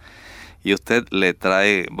árbol. Y usted le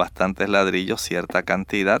trae bastantes ladrillos, cierta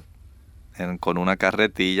cantidad, con una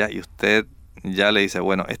carretilla, y usted ya le dice,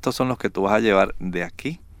 bueno, estos son los que tú vas a llevar de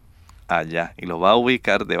aquí a allá, y los va a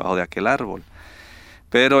ubicar debajo de aquel árbol.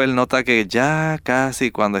 Pero él nota que ya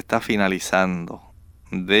casi cuando está finalizando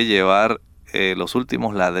de llevar los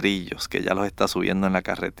últimos ladrillos, que ya los está subiendo en la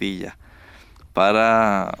carretilla,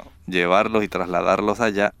 para llevarlos y trasladarlos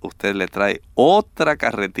allá, usted le trae otra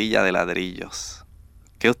carretilla de ladrillos.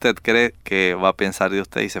 ¿Qué usted cree que va a pensar de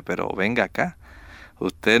usted? Dice, pero venga acá,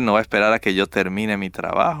 usted no va a esperar a que yo termine mi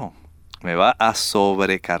trabajo, me va a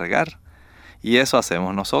sobrecargar. Y eso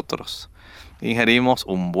hacemos nosotros. Ingerimos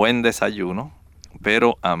un buen desayuno,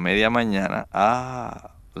 pero a media mañana,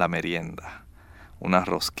 la merienda. Una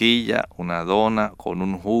rosquilla, una dona con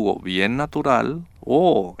un jugo bien natural.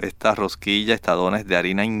 Esta rosquilla, esta dona es de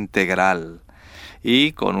harina integral.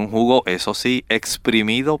 Y con un jugo, eso sí,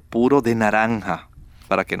 exprimido puro de naranja,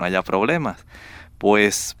 para que no haya problemas.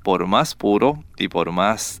 Pues por más puro y por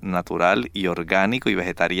más natural y orgánico y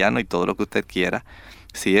vegetariano y todo lo que usted quiera,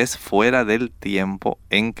 si es fuera del tiempo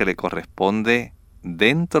en que le corresponde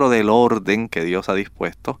dentro del orden que Dios ha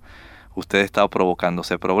dispuesto, usted está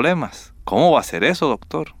provocándose problemas. ¿Cómo va a ser eso,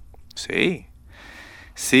 doctor? Sí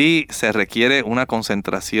se requiere una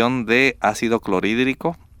concentración de ácido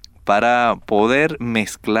clorhídrico para poder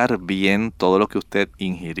mezclar bien todo lo que usted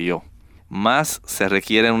ingirió. Más se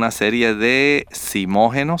requieren una serie de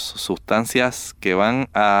zimógenos, sustancias que van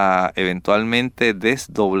a eventualmente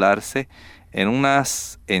desdoblarse en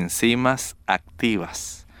unas enzimas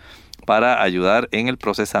activas para ayudar en el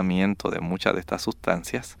procesamiento de muchas de estas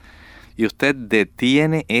sustancias. Y usted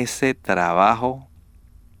detiene ese trabajo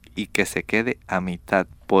y que se quede a mitad,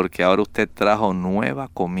 porque ahora usted trajo nueva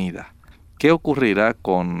comida ¿Qué ocurrirá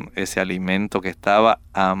con ese alimento que estaba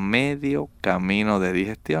a medio camino de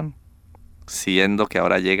digestión? Siendo que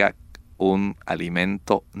ahora llega un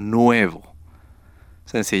alimento nuevo.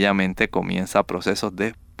 Sencillamente comienza procesos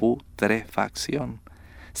de putrefacción.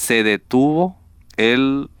 Se detuvo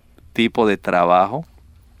el tipo de trabajo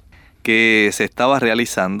que se estaba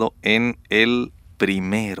realizando en el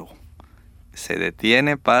primero. Se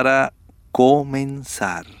detiene para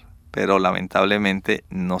comenzar, pero lamentablemente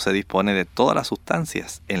no se dispone de todas las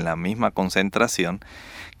sustancias en la misma concentración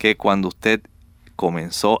que cuando usted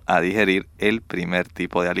comenzó a digerir el primer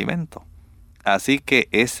tipo de alimento. Así que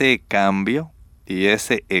ese cambio y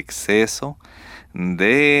ese exceso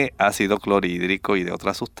de ácido clorhídrico y de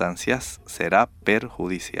otras sustancias será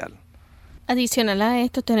perjudicial. Adicional a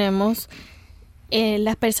esto tenemos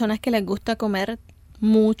las personas que les gusta comer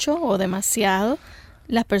mucho o demasiado,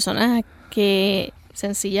 las personas que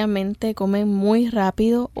sencillamente comen muy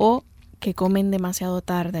rápido o que comen demasiado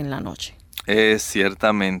tarde en la noche. Es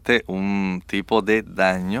ciertamente un tipo de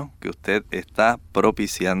daño que usted está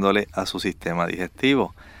propiciándole a su sistema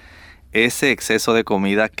digestivo. Ese exceso de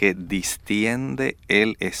comida que distiende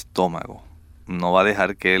el estómago no va a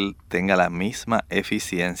dejar que él tenga la misma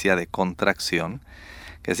eficiencia de contracción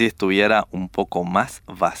que si estuviera un poco más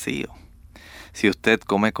vacío. Si usted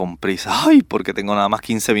come con prisa, ¡ay! Porque tengo nada más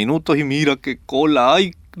 15 minutos y mira qué cola,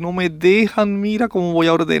 ¡ay! No me dejan, mira cómo voy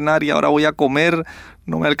a ordenar y ahora voy a comer,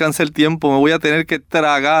 no me alcanza el tiempo, me voy a tener que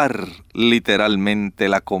tragar literalmente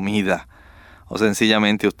la comida. O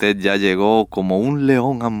sencillamente usted ya llegó como un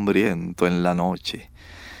león hambriento en la noche.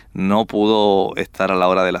 No pudo estar a la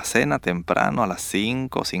hora de la cena temprano, a las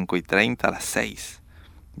 5, 5:30, a las 6.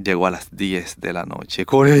 Llegó a las 10 de la noche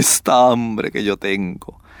con esta hambre que yo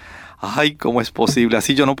tengo. ¡Ay! ¿Cómo es posible?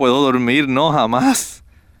 Así yo no puedo dormir, no, jamás.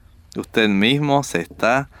 Usted mismo se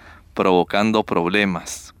está provocando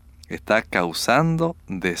problemas. Está causando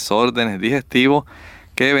desórdenes digestivos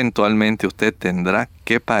que eventualmente usted tendrá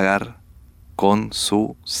que pagar con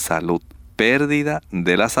su salud. Pérdida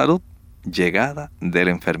de la salud, llegada de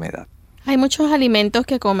la enfermedad. Hay muchos alimentos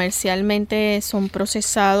que comercialmente son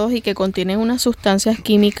procesados y que contienen unas sustancias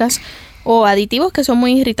químicas o aditivos que son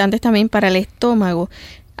muy irritantes también para el estómago.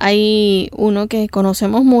 Hay uno que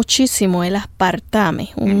conocemos muchísimo, el aspartame,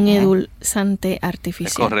 un edulzante artificial.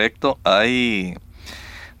 Es correcto. Hay,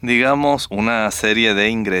 digamos, una serie de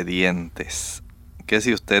ingredientes que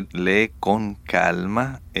si usted lee con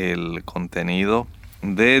calma el contenido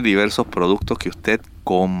de diversos productos que usted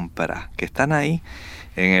compra, que están ahí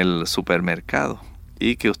en el supermercado,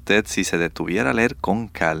 y que usted, si se detuviera a leer con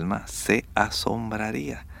calma, se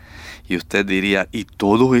asombraría. Y usted diría, ¿y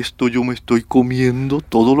todo esto yo me estoy comiendo?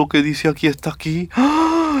 ¿Todo lo que dice aquí está aquí?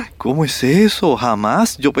 ¡Ah! ¿Cómo es eso?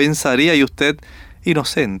 Jamás yo pensaría. Y usted,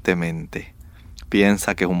 inocentemente,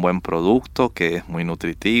 piensa que es un buen producto, que es muy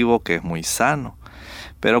nutritivo, que es muy sano.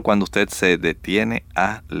 Pero cuando usted se detiene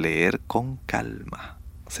a leer con calma,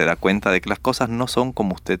 se da cuenta de que las cosas no son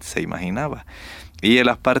como usted se imaginaba. Y el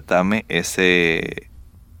aspartame, ese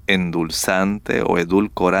endulzante o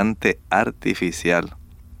edulcorante artificial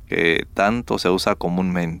que tanto se usa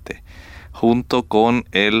comúnmente, junto con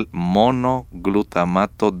el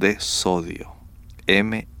monoglutamato de sodio,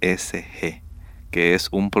 MSG, que es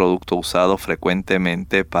un producto usado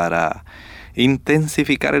frecuentemente para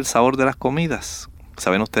intensificar el sabor de las comidas.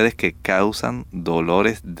 Saben ustedes que causan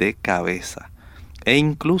dolores de cabeza e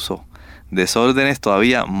incluso desórdenes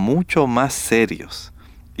todavía mucho más serios.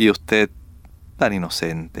 Y usted, tan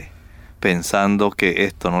inocente, pensando que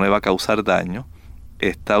esto no le va a causar daño,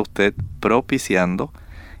 está usted propiciando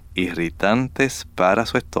irritantes para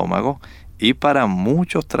su estómago y para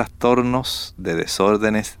muchos trastornos de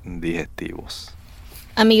desórdenes digestivos.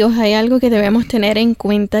 Amigos, hay algo que debemos tener en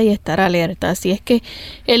cuenta y estar alertas, y es que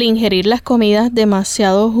el ingerir las comidas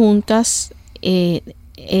demasiado juntas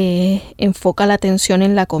enfoca la atención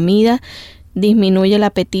en la comida, disminuye el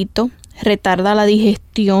apetito, retarda la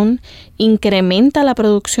digestión, incrementa la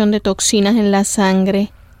producción de toxinas en la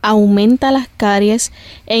sangre, aumenta las caries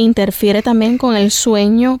e interfiere también con el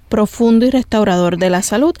sueño profundo y restaurador de la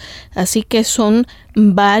salud. Así que son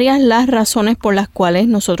varias las razones por las cuales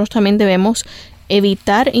nosotros también debemos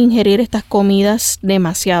evitar ingerir estas comidas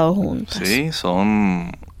demasiado juntas. Sí,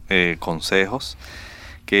 son consejos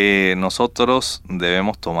que nosotros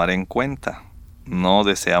debemos tomar en cuenta. No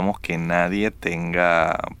deseamos que nadie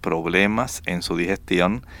tenga problemas en su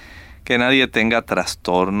digestión, que nadie tenga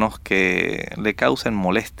trastornos que le causen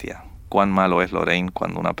molestia. Cuán malo es, Lorraine,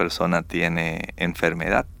 cuando una persona tiene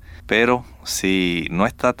enfermedad. Pero si no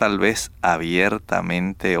está tal vez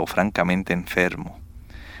abiertamente o francamente enfermo,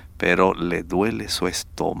 pero le duele su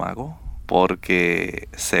estómago, porque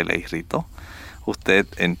se le irritó. Usted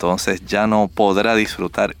entonces ya no podrá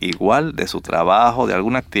disfrutar igual de su trabajo, de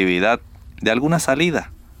alguna actividad, de alguna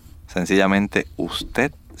salida. Sencillamente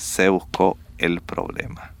usted se buscó el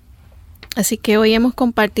problema. Así que hoy hemos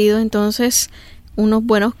compartido entonces unos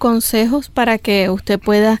buenos consejos para que usted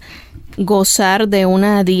pueda gozar de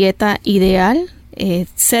una dieta ideal,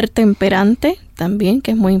 ser temperante también,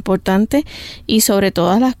 que es muy importante, y sobre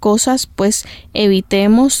todas las cosas, pues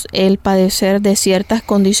evitemos el padecer de ciertas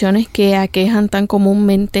condiciones que aquejan tan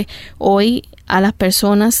comúnmente hoy a las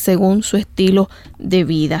personas según su estilo de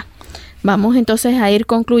vida. Vamos entonces a ir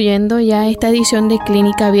concluyendo ya esta edición de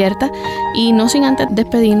Clínica Abierta, y no sin antes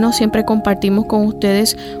despedirnos, siempre compartimos con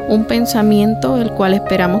ustedes un pensamiento, el cual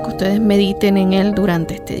esperamos que ustedes mediten en él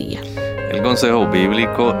durante este día. El consejo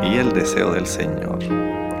bíblico y el deseo del Señor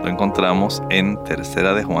lo encontramos en 3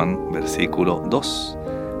 de Juan, versículo 2.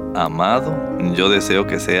 Amado, yo deseo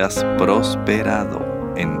que seas prosperado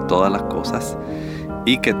en todas las cosas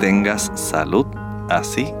y que tengas salud,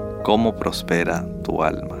 así como prospera tu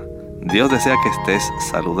alma. Dios desea que estés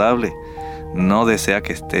saludable, no desea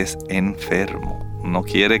que estés enfermo, no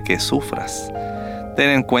quiere que sufras. Ten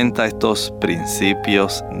en cuenta estos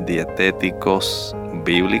principios dietéticos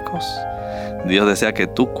bíblicos. Dios desea que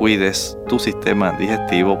tú cuides tu sistema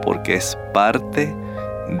digestivo porque es parte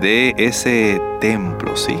de ese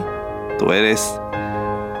templo, ¿sí? Tú eres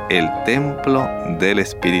el templo del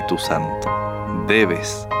Espíritu Santo.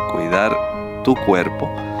 Debes cuidar tu cuerpo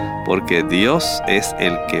porque Dios es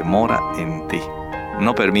el que mora en ti.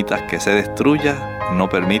 No permitas que se destruya, no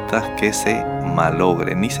permitas que se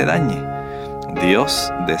malogre ni se dañe.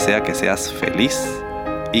 Dios desea que seas feliz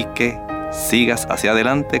y que sigas hacia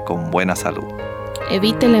adelante con buena salud.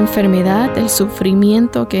 Evite la enfermedad, el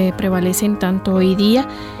sufrimiento que prevalecen tanto hoy día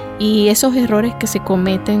y esos errores que se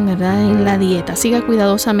cometen, ¿verdad?, en la dieta. Siga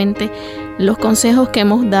cuidadosamente los consejos que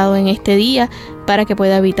hemos dado en este día para que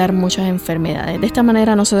pueda evitar muchas enfermedades. De esta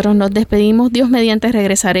manera nosotros nos despedimos. Dios mediante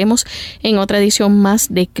regresaremos en otra edición más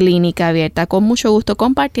de Clínica Abierta. Con mucho gusto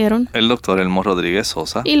compartieron el doctor Elmo Rodríguez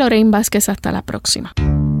Sosa y Lorraine Vázquez. Hasta la próxima.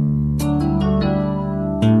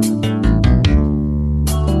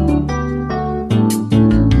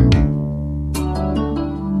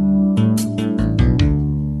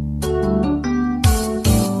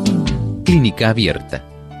 Clínica Abierta.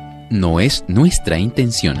 No es nuestra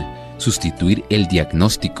intención sustituir el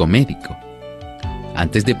diagnóstico médico.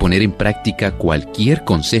 Antes de poner en práctica cualquier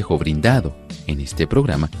consejo brindado en este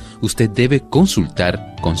programa, usted debe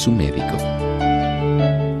consultar con su médico.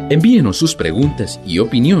 Envíenos sus preguntas y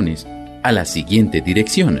opiniones a la siguiente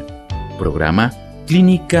dirección: Programa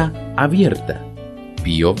Clínica Abierta,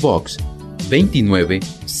 P.O. Box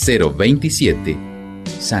 29027,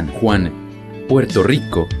 San Juan, Puerto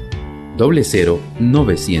Rico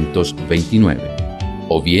 00929,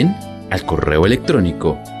 o bien al correo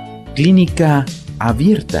electrónico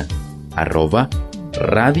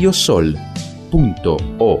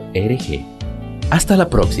clínicaabierta@radiosol.org. Hasta la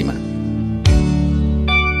próxima.